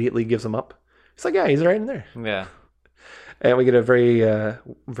immediately gives him up. He's like, yeah, he's right in there. Yeah. And we get a very,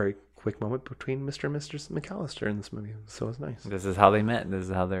 very quick moment between Mr. and Mr. McAllister in this movie. So it's nice. This is how they met. This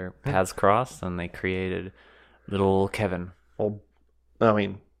is how their paths crossed, and they created little Kevin. Well, I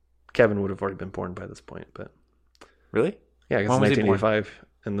mean, Kevin would have already been born by this point, but... Really? Yeah, I guess 1985,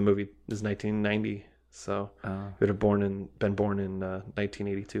 and the movie is 1990, so he would have been born in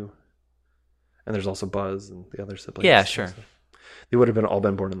 1982. And there's also Buzz and the other siblings. Yeah, sure. So they would have all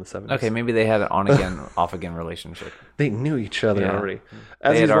been born in the 70s. Okay, maybe they had an on-again, off-again relationship. They knew each other already.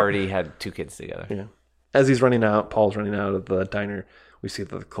 They had already had 2 kids together. Yeah. As he's running out, Paul's running out of the diner, we see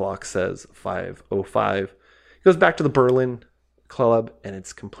that the clock says 5:05. He goes back to the Berlin Club, and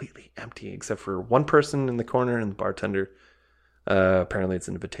it's completely empty except for one person in the corner and the bartender. Apparently it's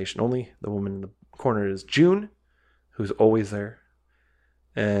an invitation only. The woman in the corner is June, who's always there.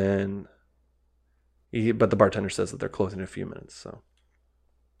 But the bartender says that they're closing in a few minutes, so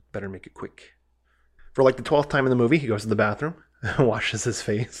better make it quick. For like the 12th time in the movie, he goes to the bathroom and washes his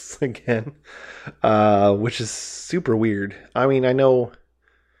face again, which is super weird. I mean, I know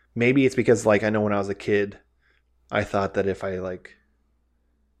maybe it's because, like, I know when I was a kid, I thought that if I, like,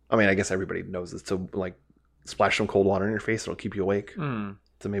 I mean, I guess everybody knows this, to, like, splash some cold water in your face, it'll keep you awake.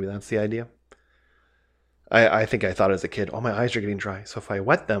 So maybe that's the idea. I think I thought as a kid, oh, my eyes are getting dry, so if I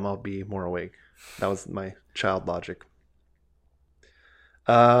wet them, I'll be more awake. That was my child logic.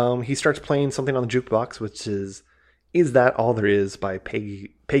 He starts playing something on the jukebox, which is That All There Is by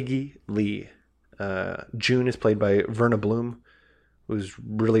Peggy Lee. June is played by Verna Bloom, who's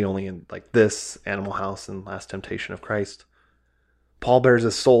really only in like this, Animal House, and Last Temptation of Christ. Paul bears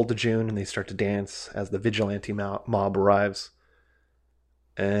his soul to June, and they start to dance as the vigilante mob arrives.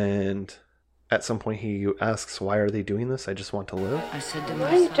 And at some point he asks, why are they doing this? I just want to live. I said to Why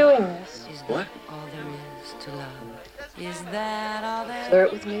are you myself, doing this? is that all there is to love? Is that all there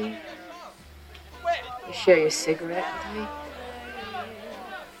Flirt with me? You share your cigarette with me?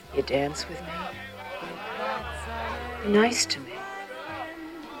 You dance with me? You're nice to me.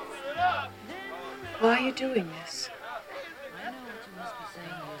 Why are you doing this? I know what you must be saying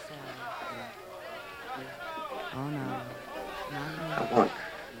to yourself. Oh no. I want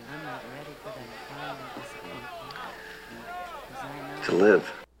I'm not ready for that final disappointment. To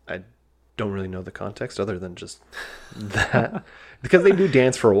live. I don't really know the context other than just that. Because they do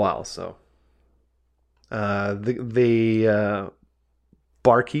dance for a while, so. The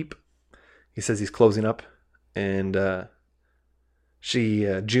barkeep, he says he's closing up, and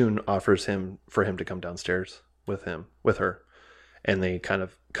June offers for him to come downstairs with her, and they kind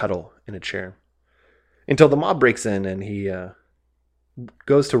of cuddle in a chair until the mob breaks in, and he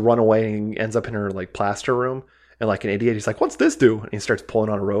goes to run away and ends up in her like plaster room, and like an idiot he's like, what's this do? And he starts pulling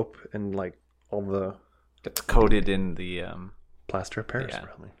on a rope, and like all the It's coated in the plaster of Paris, yeah.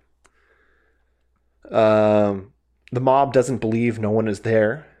 probably. The mob doesn't believe no one is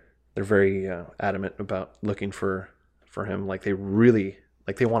there. They're very adamant about looking for him. Like they really,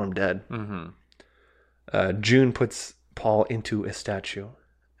 like they want him dead. Mm-hmm. June puts Paul into a statue,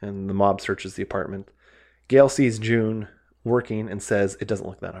 and the mob searches the apartment. Gail sees June working and says it doesn't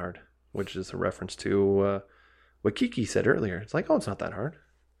look that hard, which is a reference to what Kiki said earlier. It's like, oh, it's not that hard.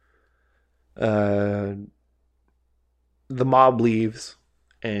 The mob leaves.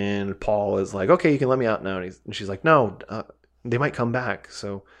 And Paul is like, okay, you can let me out now. And she's like, no, they might come back.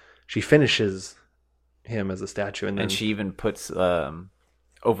 So she finishes him as a statue. And then she even puts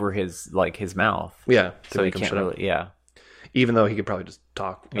over his mouth. Yeah. So he can't really, yeah. Even though he could probably just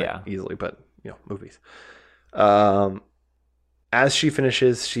talk easily, but, movies. As she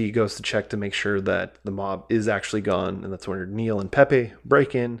finishes, she goes to check to make sure that the mob is actually gone. And that's where Neil and Pepe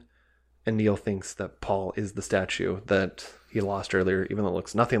break in. And Neil thinks that Paul is the statue that he lost earlier, even though it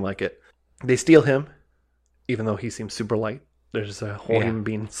looks nothing like it. They steal him, even though he seems super light. There's a whole human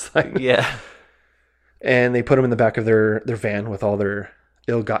being inside. Yeah. And they put him in the back of their van with all their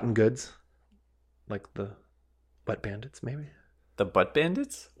ill-gotten goods. Like the Wet Bandits, maybe? The Butt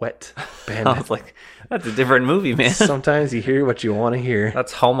Bandits? Wet I Bandits. was like, that's a different movie, man. Sometimes you hear what you want to hear.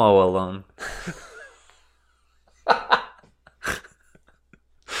 That's Homo Alone.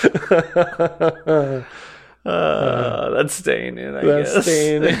 That's staying in, I guess. That's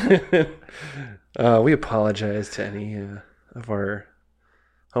staying in. We apologize to any of our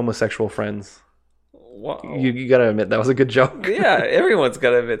homosexual friends. Wow. You gotta admit, that was a good joke. Yeah, everyone's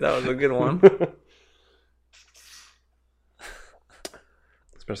gotta admit that was a good one.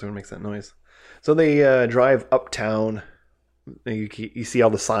 Especially when it makes that noise. So they drive uptown. You see all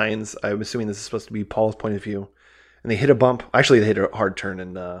the signs. I'm assuming this is supposed to be Paul's point of view. And they hit a bump. Actually, they hit a hard turn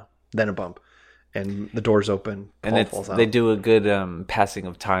and then a bump. And the doors open. Paul falls out. They do a good passing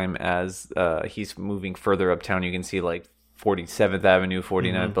of time as he's moving further uptown. You can see like 47th Avenue,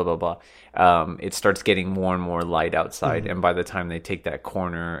 49th, blah, blah, blah. It starts getting more and more light outside. And by the time they take that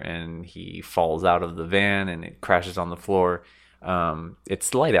corner and he falls out of the van and it crashes on the floor,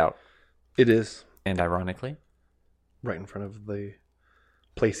 it's light out. It is. And ironically, right in front of the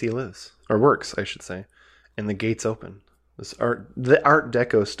place he lives. Or works, I should say. And the gates open. The Art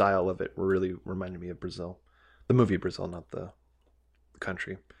Deco style of it really reminded me of Brazil. The movie Brazil, not the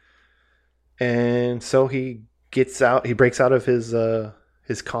country. And so he gets out. He breaks out of his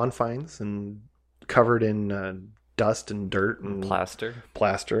confines and covered in dust and dirt and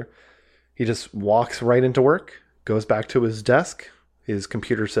plaster. He just walks right into work, goes back to his desk. His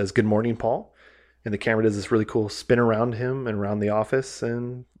computer says, "Good morning, Paul." And the camera does this really cool spin around him and around the office,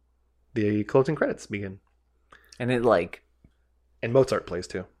 and the closing credits begin. And and Mozart plays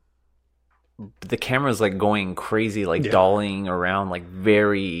too. The camera's like going crazy, like dollying around, like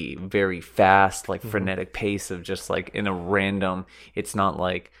very, very fast, like frenetic pace of just like in a random. It's not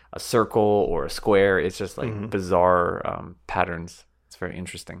like a circle or a square. It's just like bizarre patterns. It's very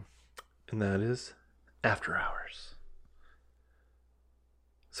interesting. And that is After Hours.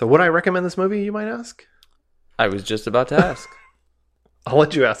 So would I recommend this movie, you might ask? I was just about to ask. I'll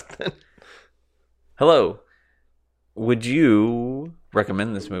let you ask then. Hello. Would you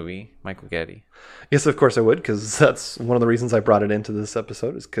recommend this movie, Michael Gaddy? Yes, of course I would, because that's one of the reasons I brought it into this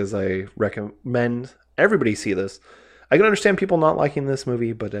episode, is because I recommend everybody see this. I can understand people not liking this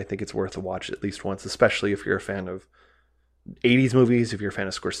movie, but I think it's worth a watch at least once, especially if you're a fan of '80s movies, if you're a fan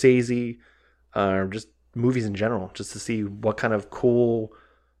of Scorsese, just movies in general, just to see what kind of cool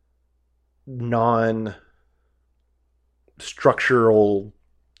non-structural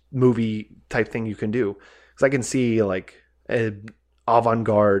movie type thing you can do. Because I can see like an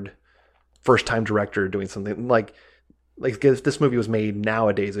avant-garde first-time director doing something like if this movie was made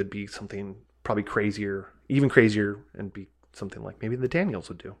nowadays, it'd be something probably crazier, even crazier, and be something like maybe the Daniels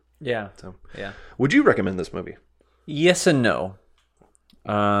would do. Yeah. So, yeah. Would you recommend this movie? Yes and no.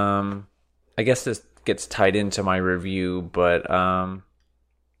 I guess this gets tied into my review, but I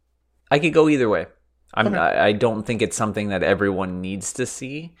could go either way. I don't think it's something that everyone needs to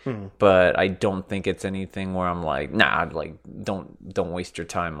see, but I don't think it's anything where I'm like, nah, like don't waste your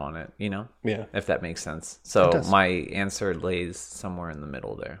time on it, you know? Yeah. If that makes sense. So my answer lays somewhere in the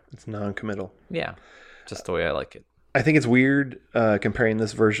middle there. It's non-committal. Yeah. Just the way I like it. I think it's weird comparing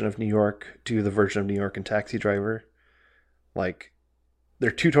this version of New York to the version of New York in Taxi Driver. Like,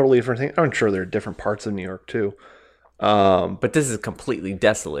 they're two totally different things. I'm sure there are different parts of New York too. But this is completely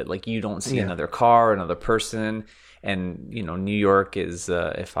desolate. Like, you don't see another car, another person. And, you know, New York is,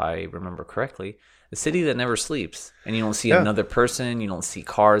 if I remember correctly, the city that never sleeps. And you don't see another person. You don't see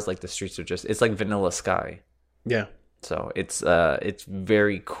cars. Like, the streets are just, it's like vanilla sky. Yeah. So it's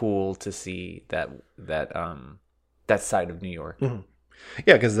very cool to see that side of New York. Mm-hmm.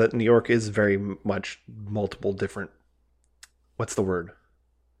 Yeah, because New York is very much multiple different, what's the word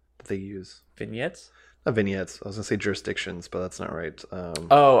that they use? Vignettes? Not vignettes. I was going to say jurisdictions, but that's not right.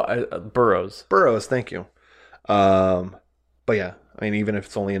 Boroughs. Boroughs, thank you. But yeah, I mean, even if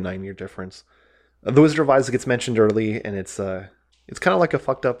it's only a 9-year difference. The Wizard of Oz gets mentioned early, and it's kind of like a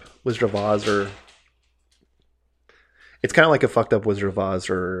fucked up Wizard of Oz,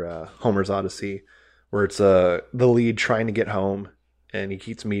 or Homer's Odyssey, where it's the lead trying to get home, and he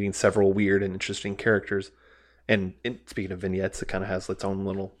keeps meeting several weird and interesting characters. And speaking of vignettes, it kind of has its own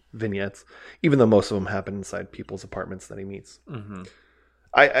little vignettes, even though most of them happen inside people's apartments that he meets. Mm-hmm.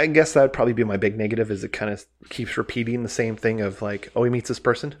 I guess that would probably be my big negative, is it kind of keeps repeating the same thing of like, oh, he meets this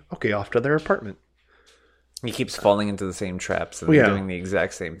person, okay, off to their apartment. He keeps falling into the same traps and doing the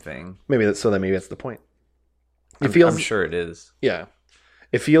exact same thing. Maybe that's the point. I'm sure it is. Yeah.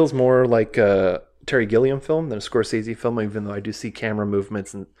 It feels more like a Terry Gilliam film than a Scorsese film, even though I do see camera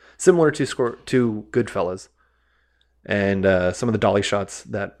movements and similar to Goodfellas. And some of the dolly shots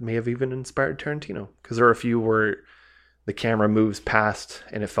that may have even inspired Tarantino, because there are a few where the camera moves past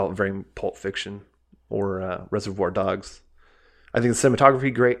and it felt very Pulp Fiction or Reservoir Dogs. I think the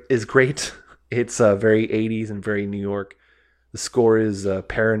cinematography is great. It's very 80s and very New York. The score is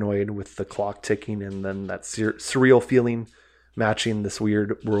paranoid with the clock ticking, and then that surreal feeling matching this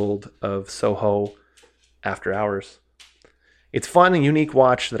weird world of Soho after hours. It's fun and unique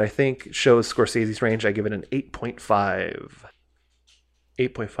watch that I think shows Scorsese's range. I give it an 8.5.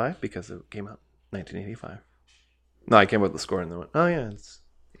 8.5 because it came out in 1985. No, I came up with the score and then went, oh yeah, it's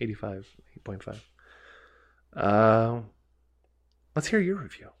 85, 8.5. Let's hear your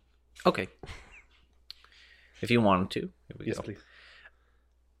review. Okay. If you wanted to. Yes, please.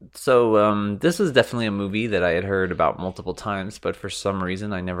 So this was definitely a movie that I had heard about multiple times, but for some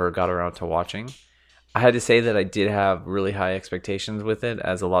reason I never got around to watching. I had to say that I did have really high expectations with it,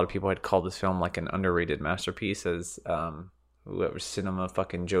 as a lot of people had called this film like an underrated masterpiece, as whoever, Cinema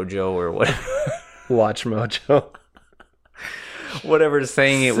fucking Jojo or whatever. WatchMojo. Whatever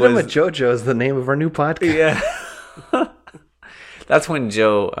saying it Cinema was. Jojo is the name of our new podcast. Yeah. That's when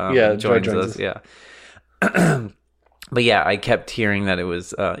Joe joins us. Yeah. But yeah, I kept hearing that it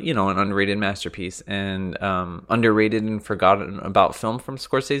was, an underrated masterpiece, and underrated and forgotten about film from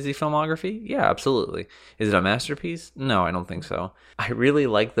Scorsese filmography. Yeah, absolutely. Is it a masterpiece? No, I don't think so. I really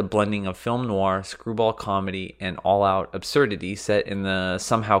like the blending of film noir, screwball comedy, and all-out absurdity set in the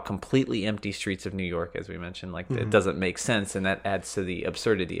somehow completely empty streets of New York, as we mentioned. Like, it doesn't make sense, and that adds to the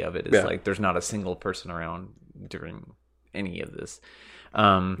absurdity of it. It's like there's not a single person around during any of this.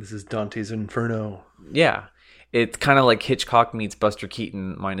 This is Dante's Inferno. Yeah. It's kind of like Hitchcock meets Buster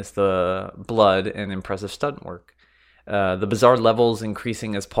Keaton minus the blood and impressive stunt work. The bizarre levels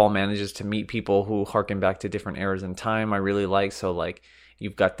increasing as Paul manages to meet people who harken back to different eras in time, I really like. So, like,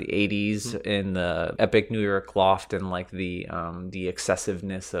 you've got the 80s in the epic New York loft and, like, the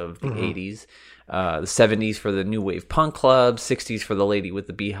excessiveness of the 80s. The 70s for the new wave punk club, 60s for the lady with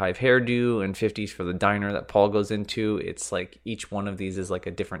the beehive hairdo, and 50s for the diner that Paul goes into. It's like each one of these is like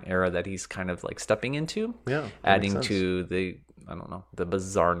a different era that he's kind of like stepping into, adding to the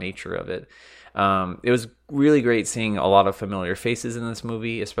bizarre nature of it. It was really great seeing a lot of familiar faces in this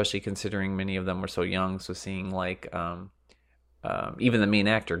movie, especially considering many of them were so young. So seeing like even the main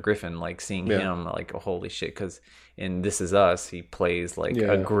actor Griffin, like seeing him, like, oh, holy shit, because in This Is Us he plays like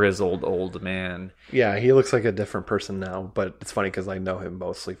a grizzled old man. Yeah, he looks like a different person now, but it's funny because I know him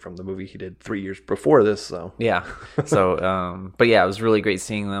mostly from the movie he did 3 years before this. So yeah, so but yeah, it was really great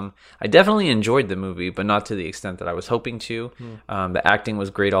seeing them. I definitely enjoyed the movie, but not to the extent that I was hoping to. The acting was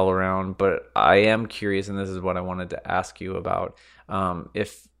great all around, but I am curious, and this is what I wanted to ask you about,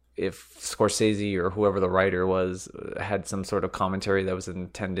 if Scorsese or whoever the writer was had some sort of commentary that was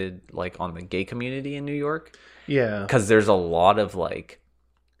intended like on the gay community in New York. Yeah. Because there's a lot of like,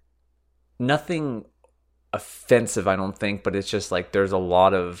 nothing offensive, I don't think, but it's just like there's a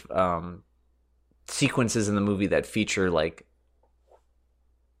lot of sequences in the movie that feature like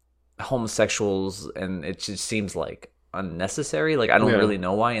homosexuals, and it just seems like unnecessary. Like I don't really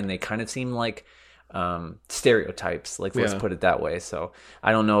know why, and they kind of seem like stereotypes, like let's put it that way. So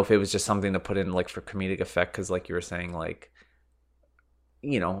I don't know if it was just something to put in like for comedic effect, because like you were saying, like,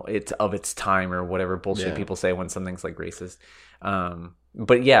 you know, it's of its time or whatever bullshit people say when something's like racist.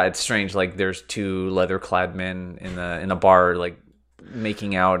 But yeah, it's strange, like there's two leather clad men in a bar like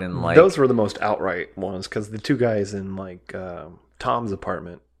making out, and like those were the most outright ones, because the two guys in like Tom's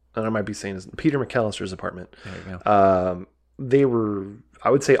apartment, and I might be saying Peter McAllister's apartment, there you go. They were,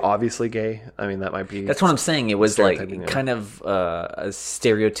 I would say, obviously gay. I mean, that might be... That's what I'm saying. It was like kind of a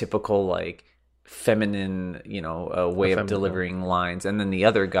stereotypical, like, feminine, you know, way of delivering lines. And then the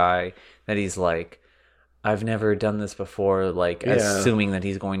other guy that he's like, I've never done this before, like, assuming that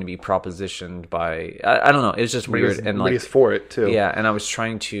he's going to be propositioned by... I don't know. It was just weird. And like, he's for it, too. Yeah, and I was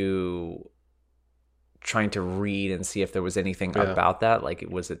trying to read and see if there was anything about that. Like,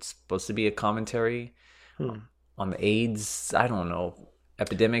 was it supposed to be a commentary on the AIDS, I don't know,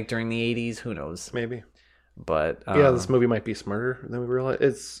 epidemic during the 80s? Who knows? Maybe. But this movie might be smarter than we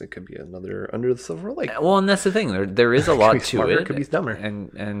realize. It could be another Under the Silver Lake. Well, and that's the thing. There is a lot to it. It could be dumber.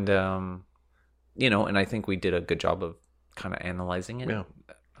 And you know, and I think we did a good job of kind of analyzing it. Yeah.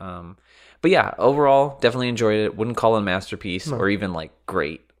 But yeah, overall, definitely enjoyed it. Wouldn't call it a masterpiece or even like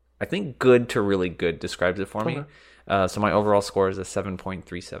great. I think good to really good describes it for me. So my overall score is a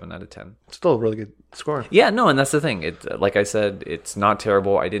 7.37 out of 10. Still a really good score. Yeah, no, and that's the thing. It, like I said, it's not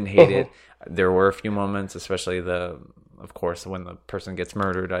terrible. I didn't hate it. There were a few moments, especially of course, when the person gets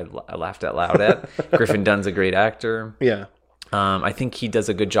murdered, I laughed out loud at. Griffin Dunn's a great actor. Yeah. I think he does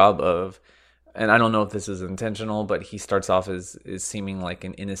a good job of, and I don't know if this is intentional, but he starts off as seeming like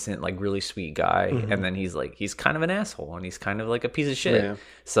an innocent, like really sweet guy, and then he's kind of an asshole, and he's kind of like a piece of shit. Yeah.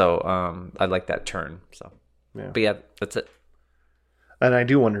 So I like that turn. So. Yeah. But yeah, that's it. And I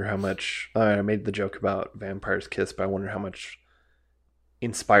do wonder how much, I made the joke about Vampire's Kiss, but I wonder how much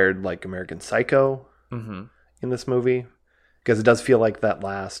inspired like American Psycho in this movie, because it does feel like that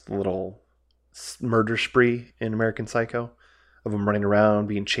last little murder spree in American Psycho of him running around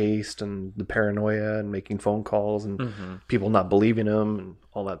being chased and the paranoia and making phone calls and people not believing him and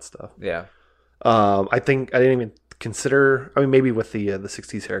all that stuff. Yeah. I think I didn't even consider, I mean, maybe with the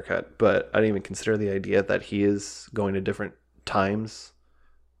 60s haircut, but I didn't even consider the idea that he is going to different times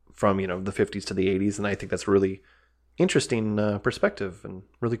from, you know, the 50s to the 80s, and I think that's really interesting perspective and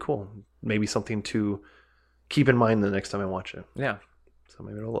really cool. Maybe something to keep in mind the next time I watch it. Yeah. So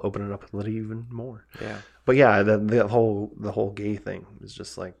maybe it'll open it up a little even more. Yeah. But yeah, the whole gay thing is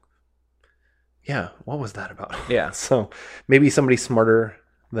just like, yeah, what was that about? Yeah. So maybe somebody smarter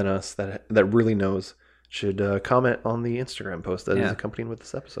than us that really knows should comment on the Instagram post that is accompanying with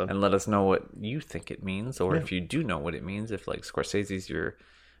this episode. And let us know what you think it means, or if you do know what it means, if like Scorsese's your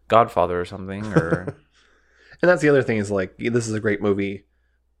godfather or something. Or And that's the other thing is like, this is a great movie.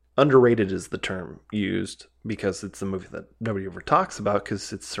 Underrated is the term used because it's a movie that nobody ever talks about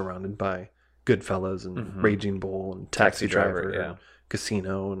because it's surrounded by Goodfellas and Raging Bull and Taxi Driver and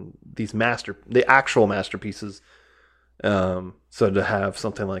Casino and these the actual masterpieces. So to have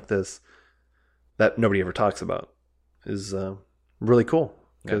something like this that nobody ever talks about is really cool,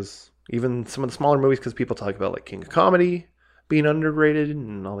 because even some of the smaller movies, because people talk about like King of Comedy being underrated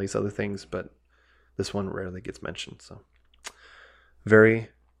and all these other things, but this one rarely gets mentioned. So very,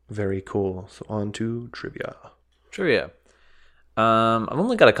 very cool. So on to trivia. I've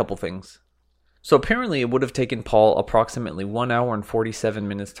only got a couple things. So apparently it would have taken Paul approximately 1 hour and 47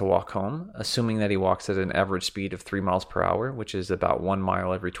 minutes to walk home, assuming that he walks at an average speed of 3 miles per hour, which is about 1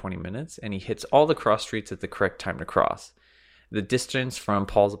 mile every 20 minutes, and he hits all the cross streets at the correct time to cross. The distance from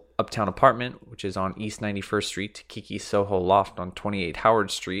Paul's uptown apartment, which is on East 91st Street, to Kiki's SoHo loft on 28 Howard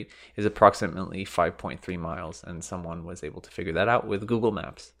Street, is approximately 5.3 miles, and someone was able to figure that out with Google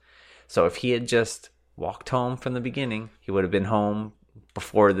Maps. So if he had just walked home from the beginning, he would have been home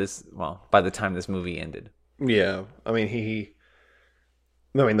before this, well, by the time this movie ended. Yeah. I mean,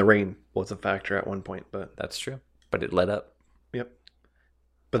 I mean, the rain was a factor at one point, but That's true. But it led up. yep.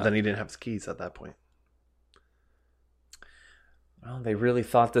 But then he didn't have his keys at that point. Well, they really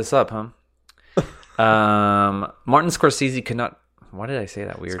thought this up, huh? Martin Scorsese could not... Why did I say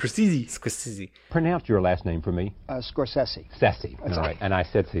that weird? Scorsese. Pronounce your last name for me. Scorsese. Scorsese. All right. And I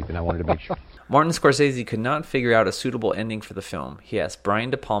said Caesar, and I wanted to make sure. Martin Scorsese could not figure out a suitable ending for the film. He asked Brian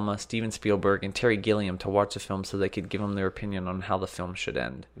De Palma, Steven Spielberg, and Terry Gilliam to watch the film so they could give him their opinion on how the film should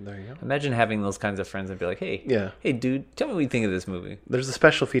end. There you go. Imagine having those kinds of friends and be like, hey, Yeah. hey, dude, tell me what you think of this movie. There's a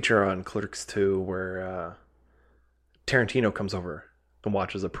special feature on Clerks 2 where Tarantino comes over and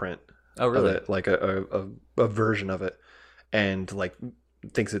watches a print. Oh, really? Of it, like a version of it, and like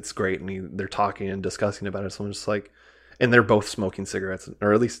thinks it's great, and they're talking and discussing about it. So I'm just like, and they're both smoking cigarettes,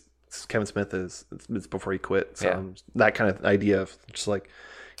 or at least Kevin Smith is. It's before he quit. So Yeah. that kind of idea of just like,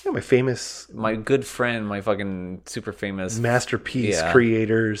 my good friend, my fucking super famous masterpiece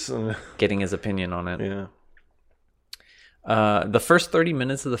creators, getting his opinion on it. Yeah. The first 30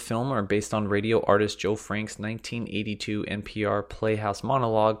 minutes of the film are based on radio artist Joe Frank's 1982 NPR Playhouse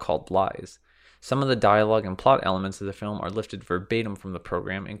monologue called Lies. Some of the dialogue and plot elements of the film are lifted verbatim from the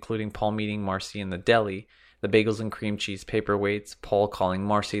program, including Paul meeting Marcy in the deli, the bagels and cream cheese paperweights, Paul calling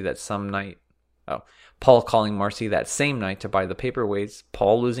Marcy that same night to buy the paperweights,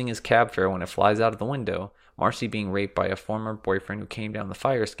 Paul losing his cab fare when it flies out of the window, Marcy being raped by a former boyfriend who came down the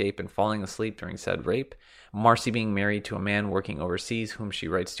fire escape and falling asleep during said rape, Marcy being married to a man working overseas whom she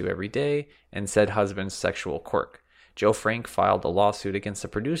writes to every day, and said husband's sexual quirk. Joe Frank filed a lawsuit against the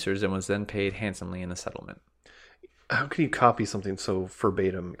producers and was then paid handsomely in a settlement. How can you copy something so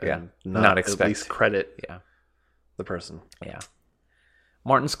verbatim and not expect at least credit Yeah. the person? Yeah.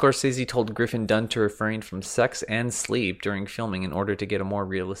 Martin Scorsese told Griffin Dunn to refrain from sex and sleep during filming in order to get a more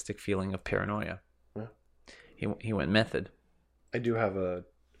realistic feeling of paranoia. Yeah. He went method. I do have a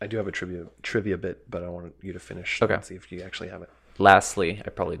trivia bit, but I want you to finish Okay. and see if you actually have it. Lastly, I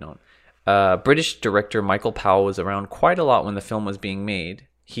probably don't. British director Michael Powell was around quite a lot when the film was being made.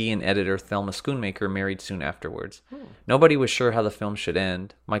 He and editor Thelma Schoonmaker married soon afterwards. Nobody was sure how the film should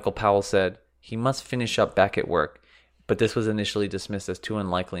end. Michael Powell said, he must finish up back at work, but this was initially dismissed as too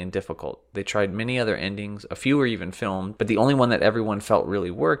unlikely and difficult. They tried many other endings, a few were even filmed, but the only one that everyone felt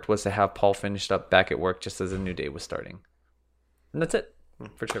really worked was to have Paul finished up back at work just as a new day was starting. And that's it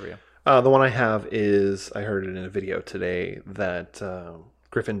for trivia. The one I have is, I heard it in a video today, that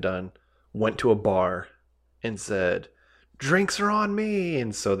Griffin Dunn went to a bar and said, drinks are on me,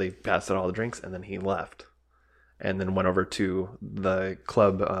 and so they passed out all the drinks, and then he left and then went over to the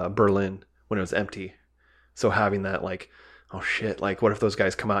club Berlin when it was empty. So having that, like, oh shit, like what if those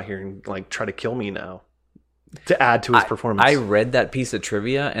guys come out here and like try to kill me now, to add to his performance. I read that piece of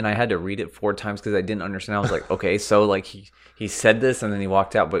trivia and I had to read it 4 times because I didn't understand. I was like, okay, so like he said this and then he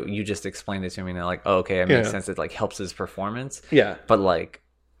walked out, but you just explained it to me and I'm like, oh, okay, it makes sense. It like helps his performance. Yeah. But like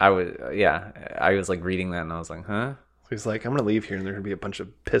I was like reading that and I was like, huh? He's like, I'm going to leave here and there's going to be a bunch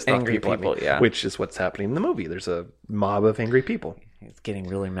of pissed off people at me, yeah. Which is what's happening in the movie. There's a mob of angry people. He's getting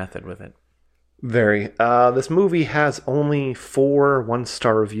really method with it. Very. This movie has only 4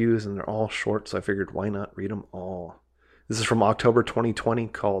 1-star reviews and they're all short, so I figured why not read them all. This is from October 2020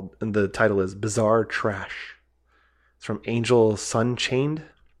 and the title is Bizarre Trash. It's from Angel Sunchained.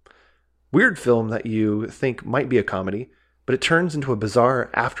 Weird film that you think might be a comedy, but it turns into a bizarre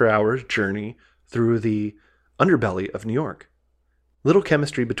after-hours journey through the underbelly of New York. Little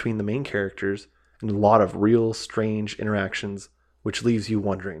chemistry between the main characters and a lot of real strange interactions, which leaves you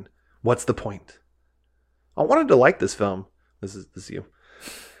wondering, what's the point? I wanted to like this film. This is you.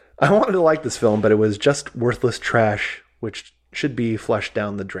 I wanted to like this film, but it was just worthless trash, which should be flushed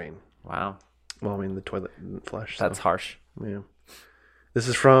down the drain. Wow. Well, I mean, the toilet didn't flush. That's harsh. Yeah. This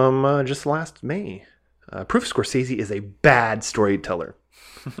is from just last May. Proof Scorsese is a bad storyteller.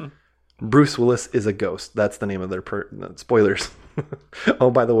 Bruce Willis is a ghost. That's the name of their spoilers. Oh,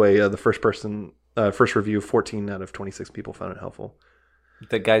 by the way, the first review, 14 out of 26 people found it helpful.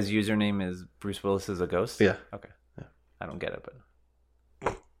 The guy's username is Bruce Willis is a ghost? Yeah. Okay. Yeah. I don't get it,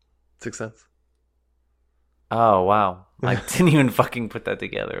 but 6 cents. Oh, wow. I didn't even fucking put that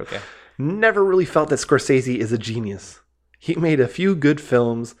together. Okay. Never really felt that Scorsese is a genius. He made a few good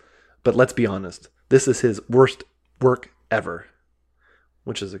films, but let's be honest, this is his worst work ever.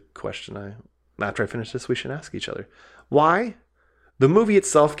 Which is a question after I finish this, we should ask each other. Why? The movie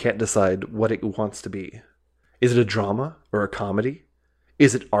itself can't decide what it wants to be. Is it a drama or a comedy?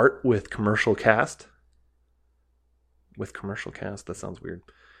 Is it art with commercial cast? With commercial cast? That sounds weird.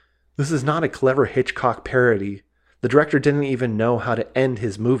 This is not a clever Hitchcock parody. The director didn't even know how to end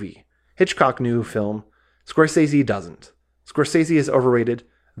his movie. Hitchcock knew film. Scorsese doesn't. Scorsese is overrated.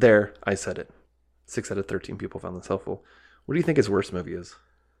 There, I said it. 6 out of 13 people found this helpful. What do you think his worst movie is?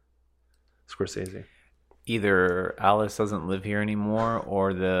 Scorsese. Either Alice Doesn't Live Here Anymore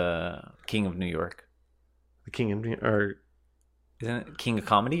or The King of New York. The King of New York? Or... Isn't it King of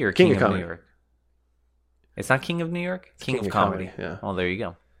Comedy or King of Comedy. New York? It's not King of New York? It's King of Comedy. Yeah. Well, there you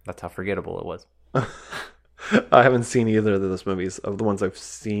go. That's how forgettable it was. I haven't seen either of those movies. Of the ones I've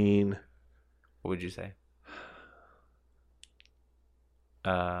seen... What would you say?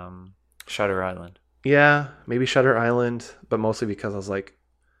 Shutter Island. Yeah, maybe Shutter Island, but mostly because I was like,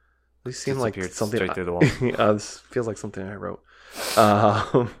 these seem like something... Straight through the wall. This feels like something I wrote.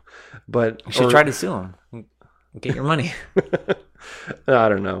 But you should try to sue him. Get your money. I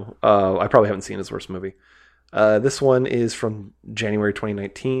don't know. I probably haven't seen his worst movie. This one is from January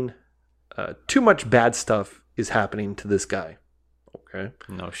 2019. Too much bad stuff is happening to this guy. Okay.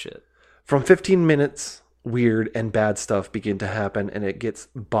 No shit. From 15 minutes, weird and bad stuff begin to happen, and it gets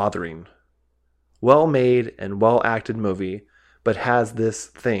bothering. Well made and well acted movie, but has this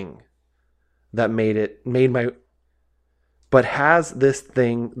thing that made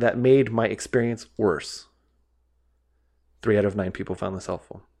my experience worse. 3 out of 9 people found this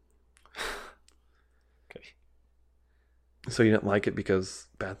helpful. Okay. So you didn't like it because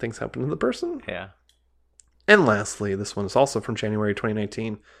bad things happened to the person? Yeah. And lastly, this one is also from January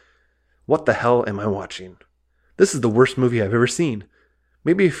 2019. What the hell am I watching? This is the worst movie I've ever seen.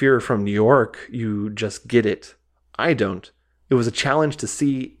 Maybe if you're from New York, you just get it. I don't. It was a challenge to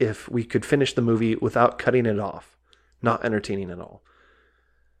see if we could finish the movie without cutting it off. Not entertaining at all.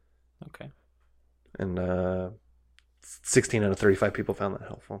 Okay. And 16 out of 35 people found that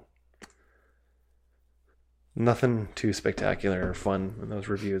helpful. Nothing too spectacular or fun in those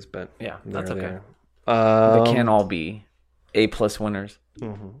reviews, but yeah, that's okay. They can't all be A+ winners.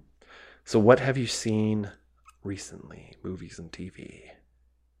 Mm-hmm. So what have you seen recently? Movies and TV.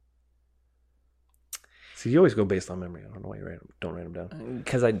 See, you always go based on memory. I don't know why you don't write them down.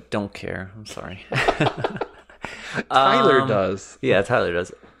 Because I don't care. I'm sorry. Tyler does. Yeah, Tyler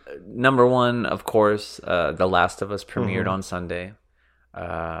does. Number one, of course, The Last of Us premiered on Sunday.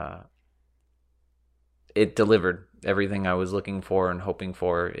 It delivered everything I was looking for and hoping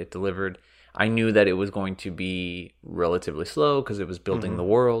for. It delivered. I knew that it was going to be relatively slow because it was building the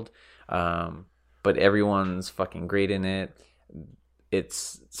world. But everyone's fucking great in it.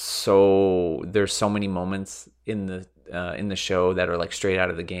 There's so many moments in the show that are like straight out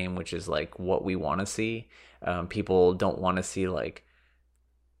of the game, which is like what we want to see. People don't want to see like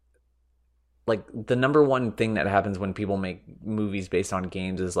the number one thing that happens when people make movies based on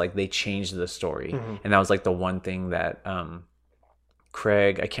games is like they change the story. And that was like the one thing that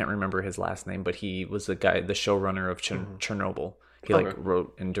Craig, I can't remember his last name, but he was the showrunner of Chernobyl. He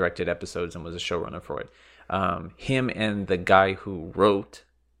wrote and directed episodes and was a showrunner for it. Him and the guy who wrote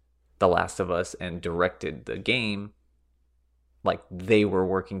The Last of Us and directed the game, like they were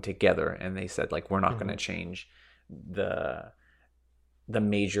working together, and they said like we're not going to change the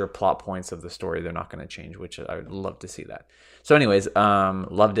major plot points of the story. They're not going to change, which I would love to see that. So anyways,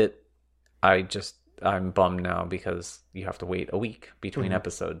 loved it. I'm bummed now because you have to wait a week between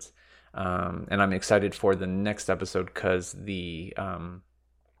episodes. And I'm excited for the next episode because the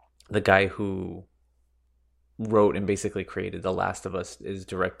guy who wrote and basically created The Last of Us is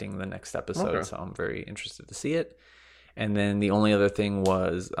directing the next episode. So I'm very interested to see it. And then the only other thing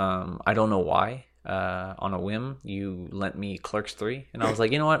was, I don't know why, on a whim, you lent me Clerks 3. And I was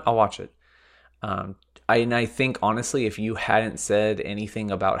like, you know what? I'll watch it. I think, honestly, if you hadn't said anything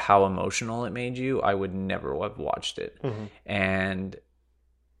about how emotional it made you, I would never have watched it. And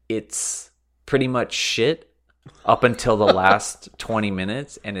it's pretty much shit up until the last 20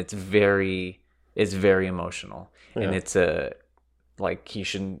 minutes. And it's very emotional. Yeah. And it's like he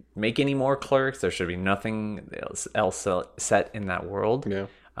shouldn't make any more Clerks. There should be nothing else set in that world. Yeah.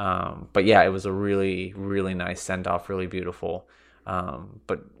 But yeah, it was a really, really nice send off, really beautiful.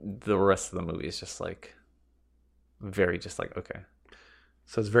 But the rest of the movie is just like okay.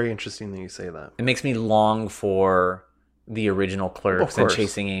 So it's very interesting that you say that. It makes me long for the original Clerks and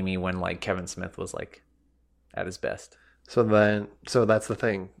Chasing Amy when like Kevin Smith was like at his best. So that's the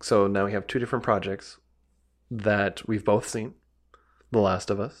thing. So now we have 2 different projects that we've both seen. The Last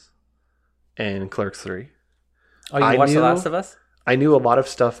of Us and Clerks 3. Oh, you watched The Last of Us? I knew a lot of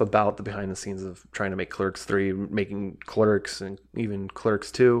stuff about the behind the scenes of trying to make Clerks 3, making Clerks and even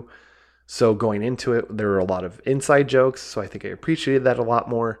Clerks 2. So going into it, there were a lot of inside jokes. So I think I appreciated that a lot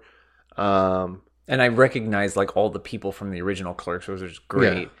more. And I recognized like all the people from the original Clerks, which was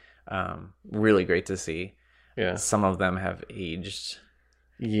great. Yeah. Really great to see. Yeah. Some of them have aged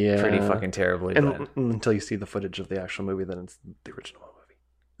pretty fucking terribly. And until you see the footage of the actual movie, then it's the original movie.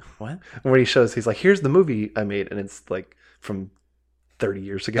 What? Where he's like, here's the movie I made, and it's like from 30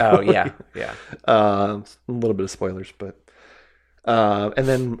 years ago. Oh yeah, yeah. A little bit of spoilers, but and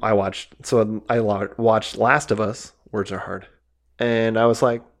then I watched Last of Us. Words are hard, and I was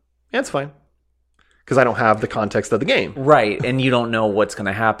like, yeah, it's fine, because I don't have the context of the game, right? And you don't know what's going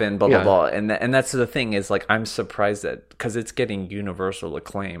to happen, blah blah Yeah. blah. And that's the thing is like I'm surprised that because it's getting universal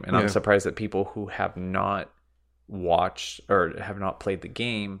acclaim, and I'm surprised that people who have not watched or have not played the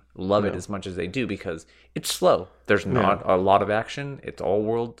game love it as much as they do, because it's slow. There's not a lot of action. It's all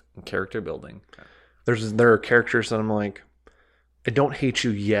world and character building. There are characters that I'm like, I don't hate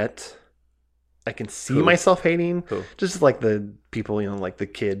you yet. I can see myself hating. Who? Just like the people, like the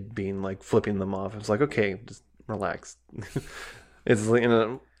kid being like flipping them off. It's like, okay, just relax. It's like,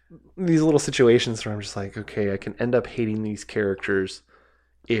 these little situations where I'm just like, okay, I can end up hating these characters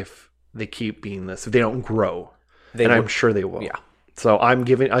if they keep being this, if they don't grow. I'm sure they will. Yeah. So I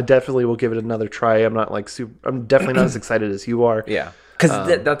definitely will give it another try. I'm not like I'm definitely not as excited as you are. Yeah.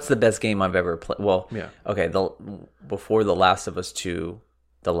 Because that's the best game I've ever played. Well, yeah. Okay. Before The Last of Us 2,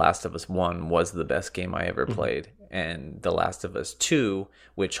 The Last of Us 1 was the best game I ever played. And The Last of Us 2,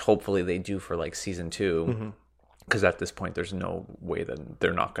 which hopefully they do for like season 2, because at this point there's no way that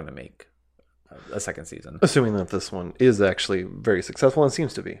they're not going to make a second season. Assuming that this one is actually very successful, and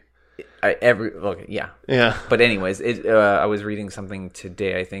seems to be. Yeah. But anyways, I was reading something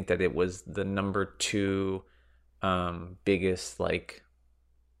today. I think that it was the number 2 biggest, like,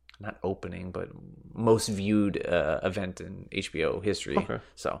 not opening, but most viewed event in HBO history. Okay.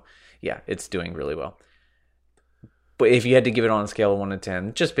 So yeah, it's doing really well. But if you had to give it on a scale of 1 to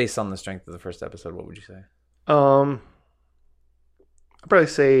 10, just based on the strength of the first episode, what would you say? I'd probably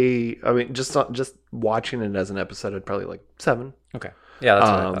say, I mean, just watching it as an episode, I'd probably like 7. Okay. Yeah,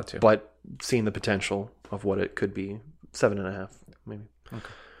 that's what I thought too. But seeing the potential of what it could be, 7.5 maybe. Okay.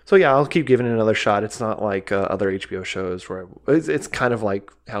 So yeah, I'll keep giving it another shot. It's not like other HBO shows where it's kind of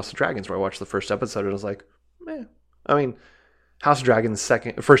like House of Dragons, where I watched the first episode and I was like, meh. I mean, House of Dragons'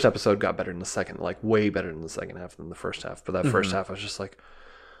 first episode got better than the second, like way better than the second half than the first half. But that first half, I was just like,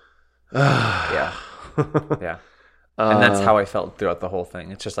 yeah. And that's how I felt throughout the whole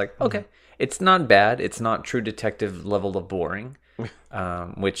thing. It's just like, okay, it's not bad. It's not True Detective level of boring.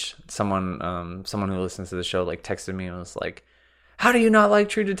 Which someone who listens to the show like texted me and was like, how do you not like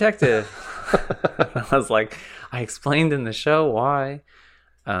True Detective? I was like, I explained in the show why.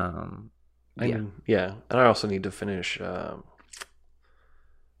 And I also need to finish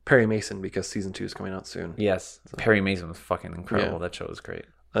Perry Mason, because season 2 is coming out soon. Yes, so. Perry Mason was fucking incredible. That show was great.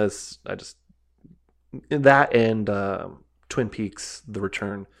 That and Twin Peaks: The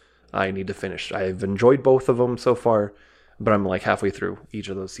Return, I need to finish. I've enjoyed both of them so far, but I'm like halfway through each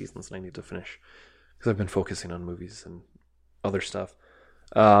of those seasons, and I need to finish because I've been focusing on movies and other stuff.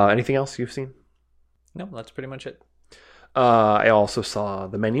 Anything else you've seen? No, that's pretty much it. I also saw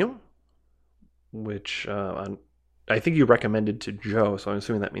The Menu, which I think you recommended to Joe, so I'm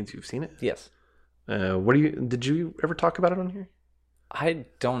assuming that means you've seen it. Yes. Did you ever talk about it on here? I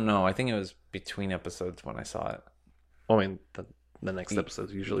don't know. I think it was between episodes when I saw it. Well, I mean, the next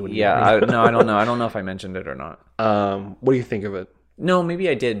episode's usually when I don't know. I don't know if I mentioned it or not. What do you think of it? No, maybe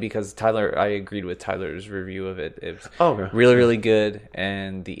I did, because I agreed with Tyler's review of it. It was okay. really, really good,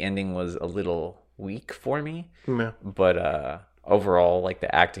 and the ending was a little weak for me. Yeah. But overall, like,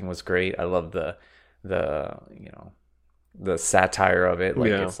 the acting was great. I love the satire of it.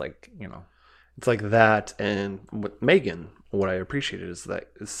 Like, it's like, it's like that. And with Megan, what I appreciated is that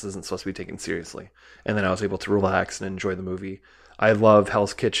this isn't supposed to be taken seriously, and then I was able to relax and enjoy the movie. I love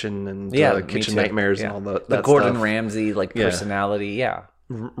Hell's Kitchen and Kitchen Nightmares and all the Gordon stuff. Ramsay personality. Yeah,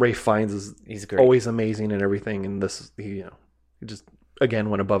 Ray Fiennes he's great. Always amazing and everything. And this, he just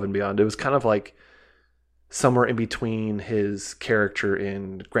again went above and beyond. It was kind of like somewhere in between his character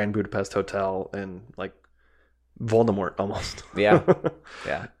in Grand Budapest Hotel and like Voldemort almost. Yeah.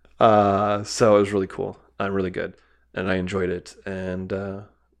 So it was really cool and really good, and I enjoyed it. And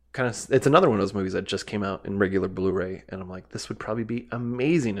it's another one of those movies that just came out in regular Blu-ray, and I'm like, this would probably be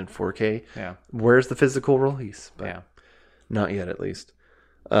amazing in 4K. Yeah. Where's the physical release? But not yet, at least.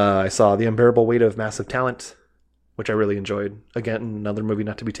 I saw The Unbearable Weight of Massive Talent, which I really enjoyed. Again, another movie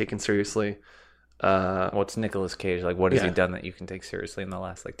not to be taken seriously. What's Nicolas Cage? Like, what has he done that you can take seriously in the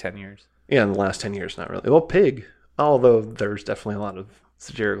last 10 years? Yeah, in the last 10 years, not really. Well, Pig, although there's definitely a lot of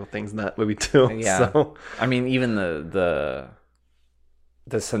satirical things in that movie too. Yeah. So. I mean, even the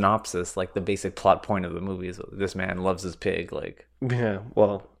synopsis, like the basic plot point of the movie is this man loves his pig. Like, yeah,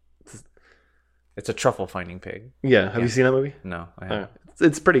 well, it's a truffle finding pig. Yeah. Have you seen that movie? No, I haven't.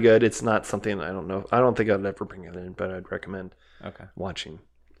 It's pretty good. It's not something I don't know. I don't think I'd ever bring it in, but I'd recommend watching.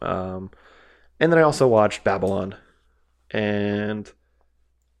 And then I also watched Babylon, and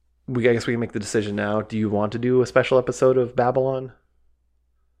I guess we can make the decision now. Do you want to do a special episode of Babylon?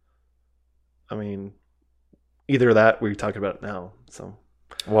 I mean, either that, we're talking about it now. So,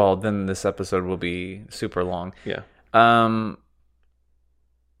 well, then this episode will be super long. Yeah. I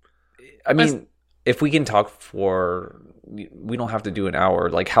mean, if we can talk for, we don't have to do an hour.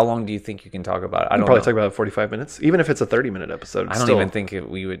 Like, how long do you think you can talk about it? I don't probably know. talk about it 45 minutes, even if it's a 30-minute episode. I don't even think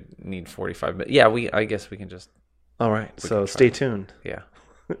we would need 45 minutes. Yeah, I guess we can just. All right. So stay tuned. Yeah.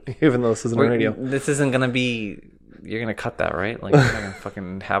 Even though this isn't radio. This isn't going to be, you're going to cut that, right? Like, we're not going to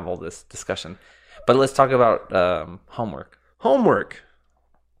fucking have all this discussion. But let's talk about homework. Homework.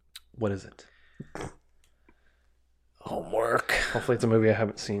 What is it? Homework. Hopefully it's a movie I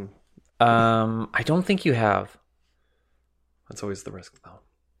haven't seen. I don't think you have. That's always the risk, though.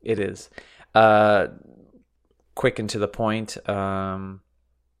 It is. Quick and to the point.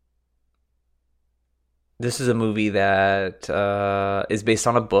 This is a movie that is based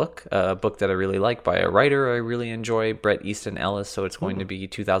on a book that I really like by a writer I really enjoy, Bret Easton Ellis. So it's going to be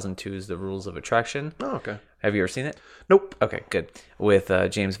 2002's The Rules of Attraction. Oh, okay. Have you ever seen it? Nope. Okay, good. With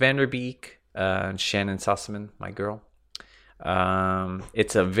James Van Der Beek and Shannon Sossaman, my girl.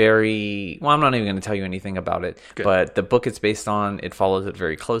 It's a very, well, I'm not even going to tell you anything about it, good. But the book it's based on, it follows it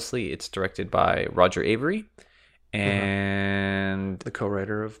very closely. It's directed by Roger Avery. And the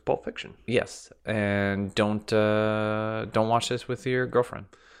co-writer of Pulp Fiction. Yes, and don't watch this with your girlfriend.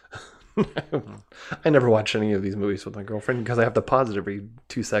 I never watch any of these movies with my girlfriend because I have to pause it every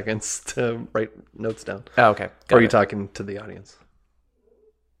 2 seconds to write notes down. Oh, okay. Or are you talking to the audience?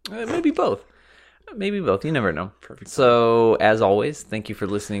 Maybe both. Maybe both. You never know. Perfect. So, as always, thank you for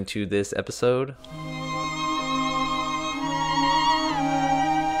listening to this episode.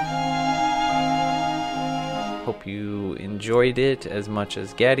 Hope you enjoyed it as much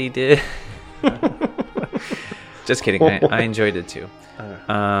as Gaddy did. Just kidding. I enjoyed it too.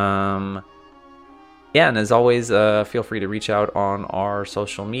 Yeah, and as always, feel free to reach out on our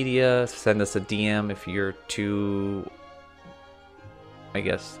social media. Send us a DM if you're too, I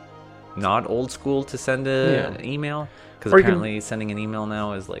guess, not old school to send an email. Because apparently sending an email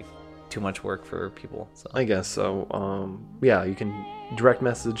now is like too much work for people. So I guess so. Yeah, you can direct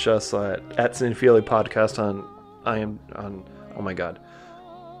message us at Cinefiele Podcast on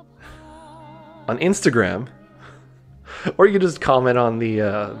Instagram, or you can just comment on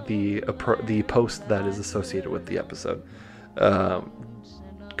the post that is associated with the episode,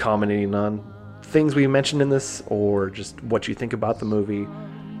 commenting on things we mentioned in this, or just what you think about the movie,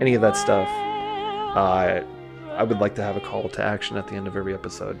 any of that stuff. I would like to have a call to action at the end of every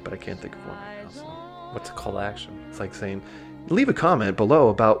episode, but I can't think of one right now. So. What's a call to action? It's like saying, leave a comment below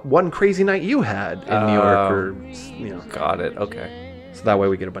about one crazy night you had in New York, or Got it. Okay. So that way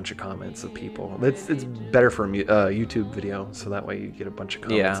we get a bunch of comments of people. It's better for a YouTube video, so that way you get a bunch of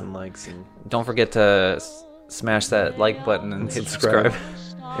comments and likes. And don't forget to smash that like button and hit subscribe.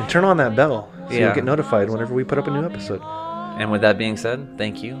 And turn on that bell so you'll get notified whenever we put up a new episode. And with that being said,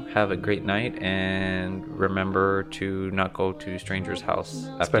 thank you. Have a great night, and remember to not go to strangers' house,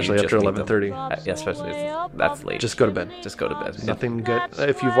 especially after 11:30. Yeah, especially that's late. Just go to bed. Just go to bed. Nothing good.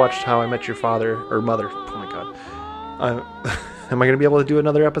 If you've watched How I Met Your Father or Mother, oh my god, am I going to be able to do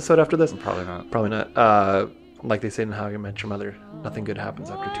another episode after this? Probably not. Probably not. Like they say in How I Met Your Mother, nothing good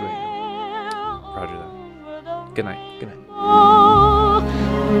happens after 2 a.m. Roger that. Good night. Good night.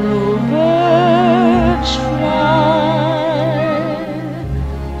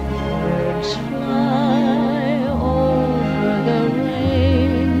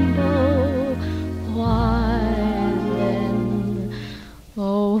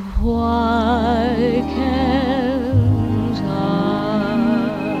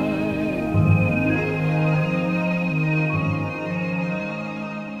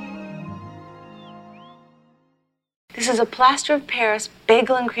 This is a plaster of Paris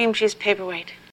bagel and cream cheese paperweight.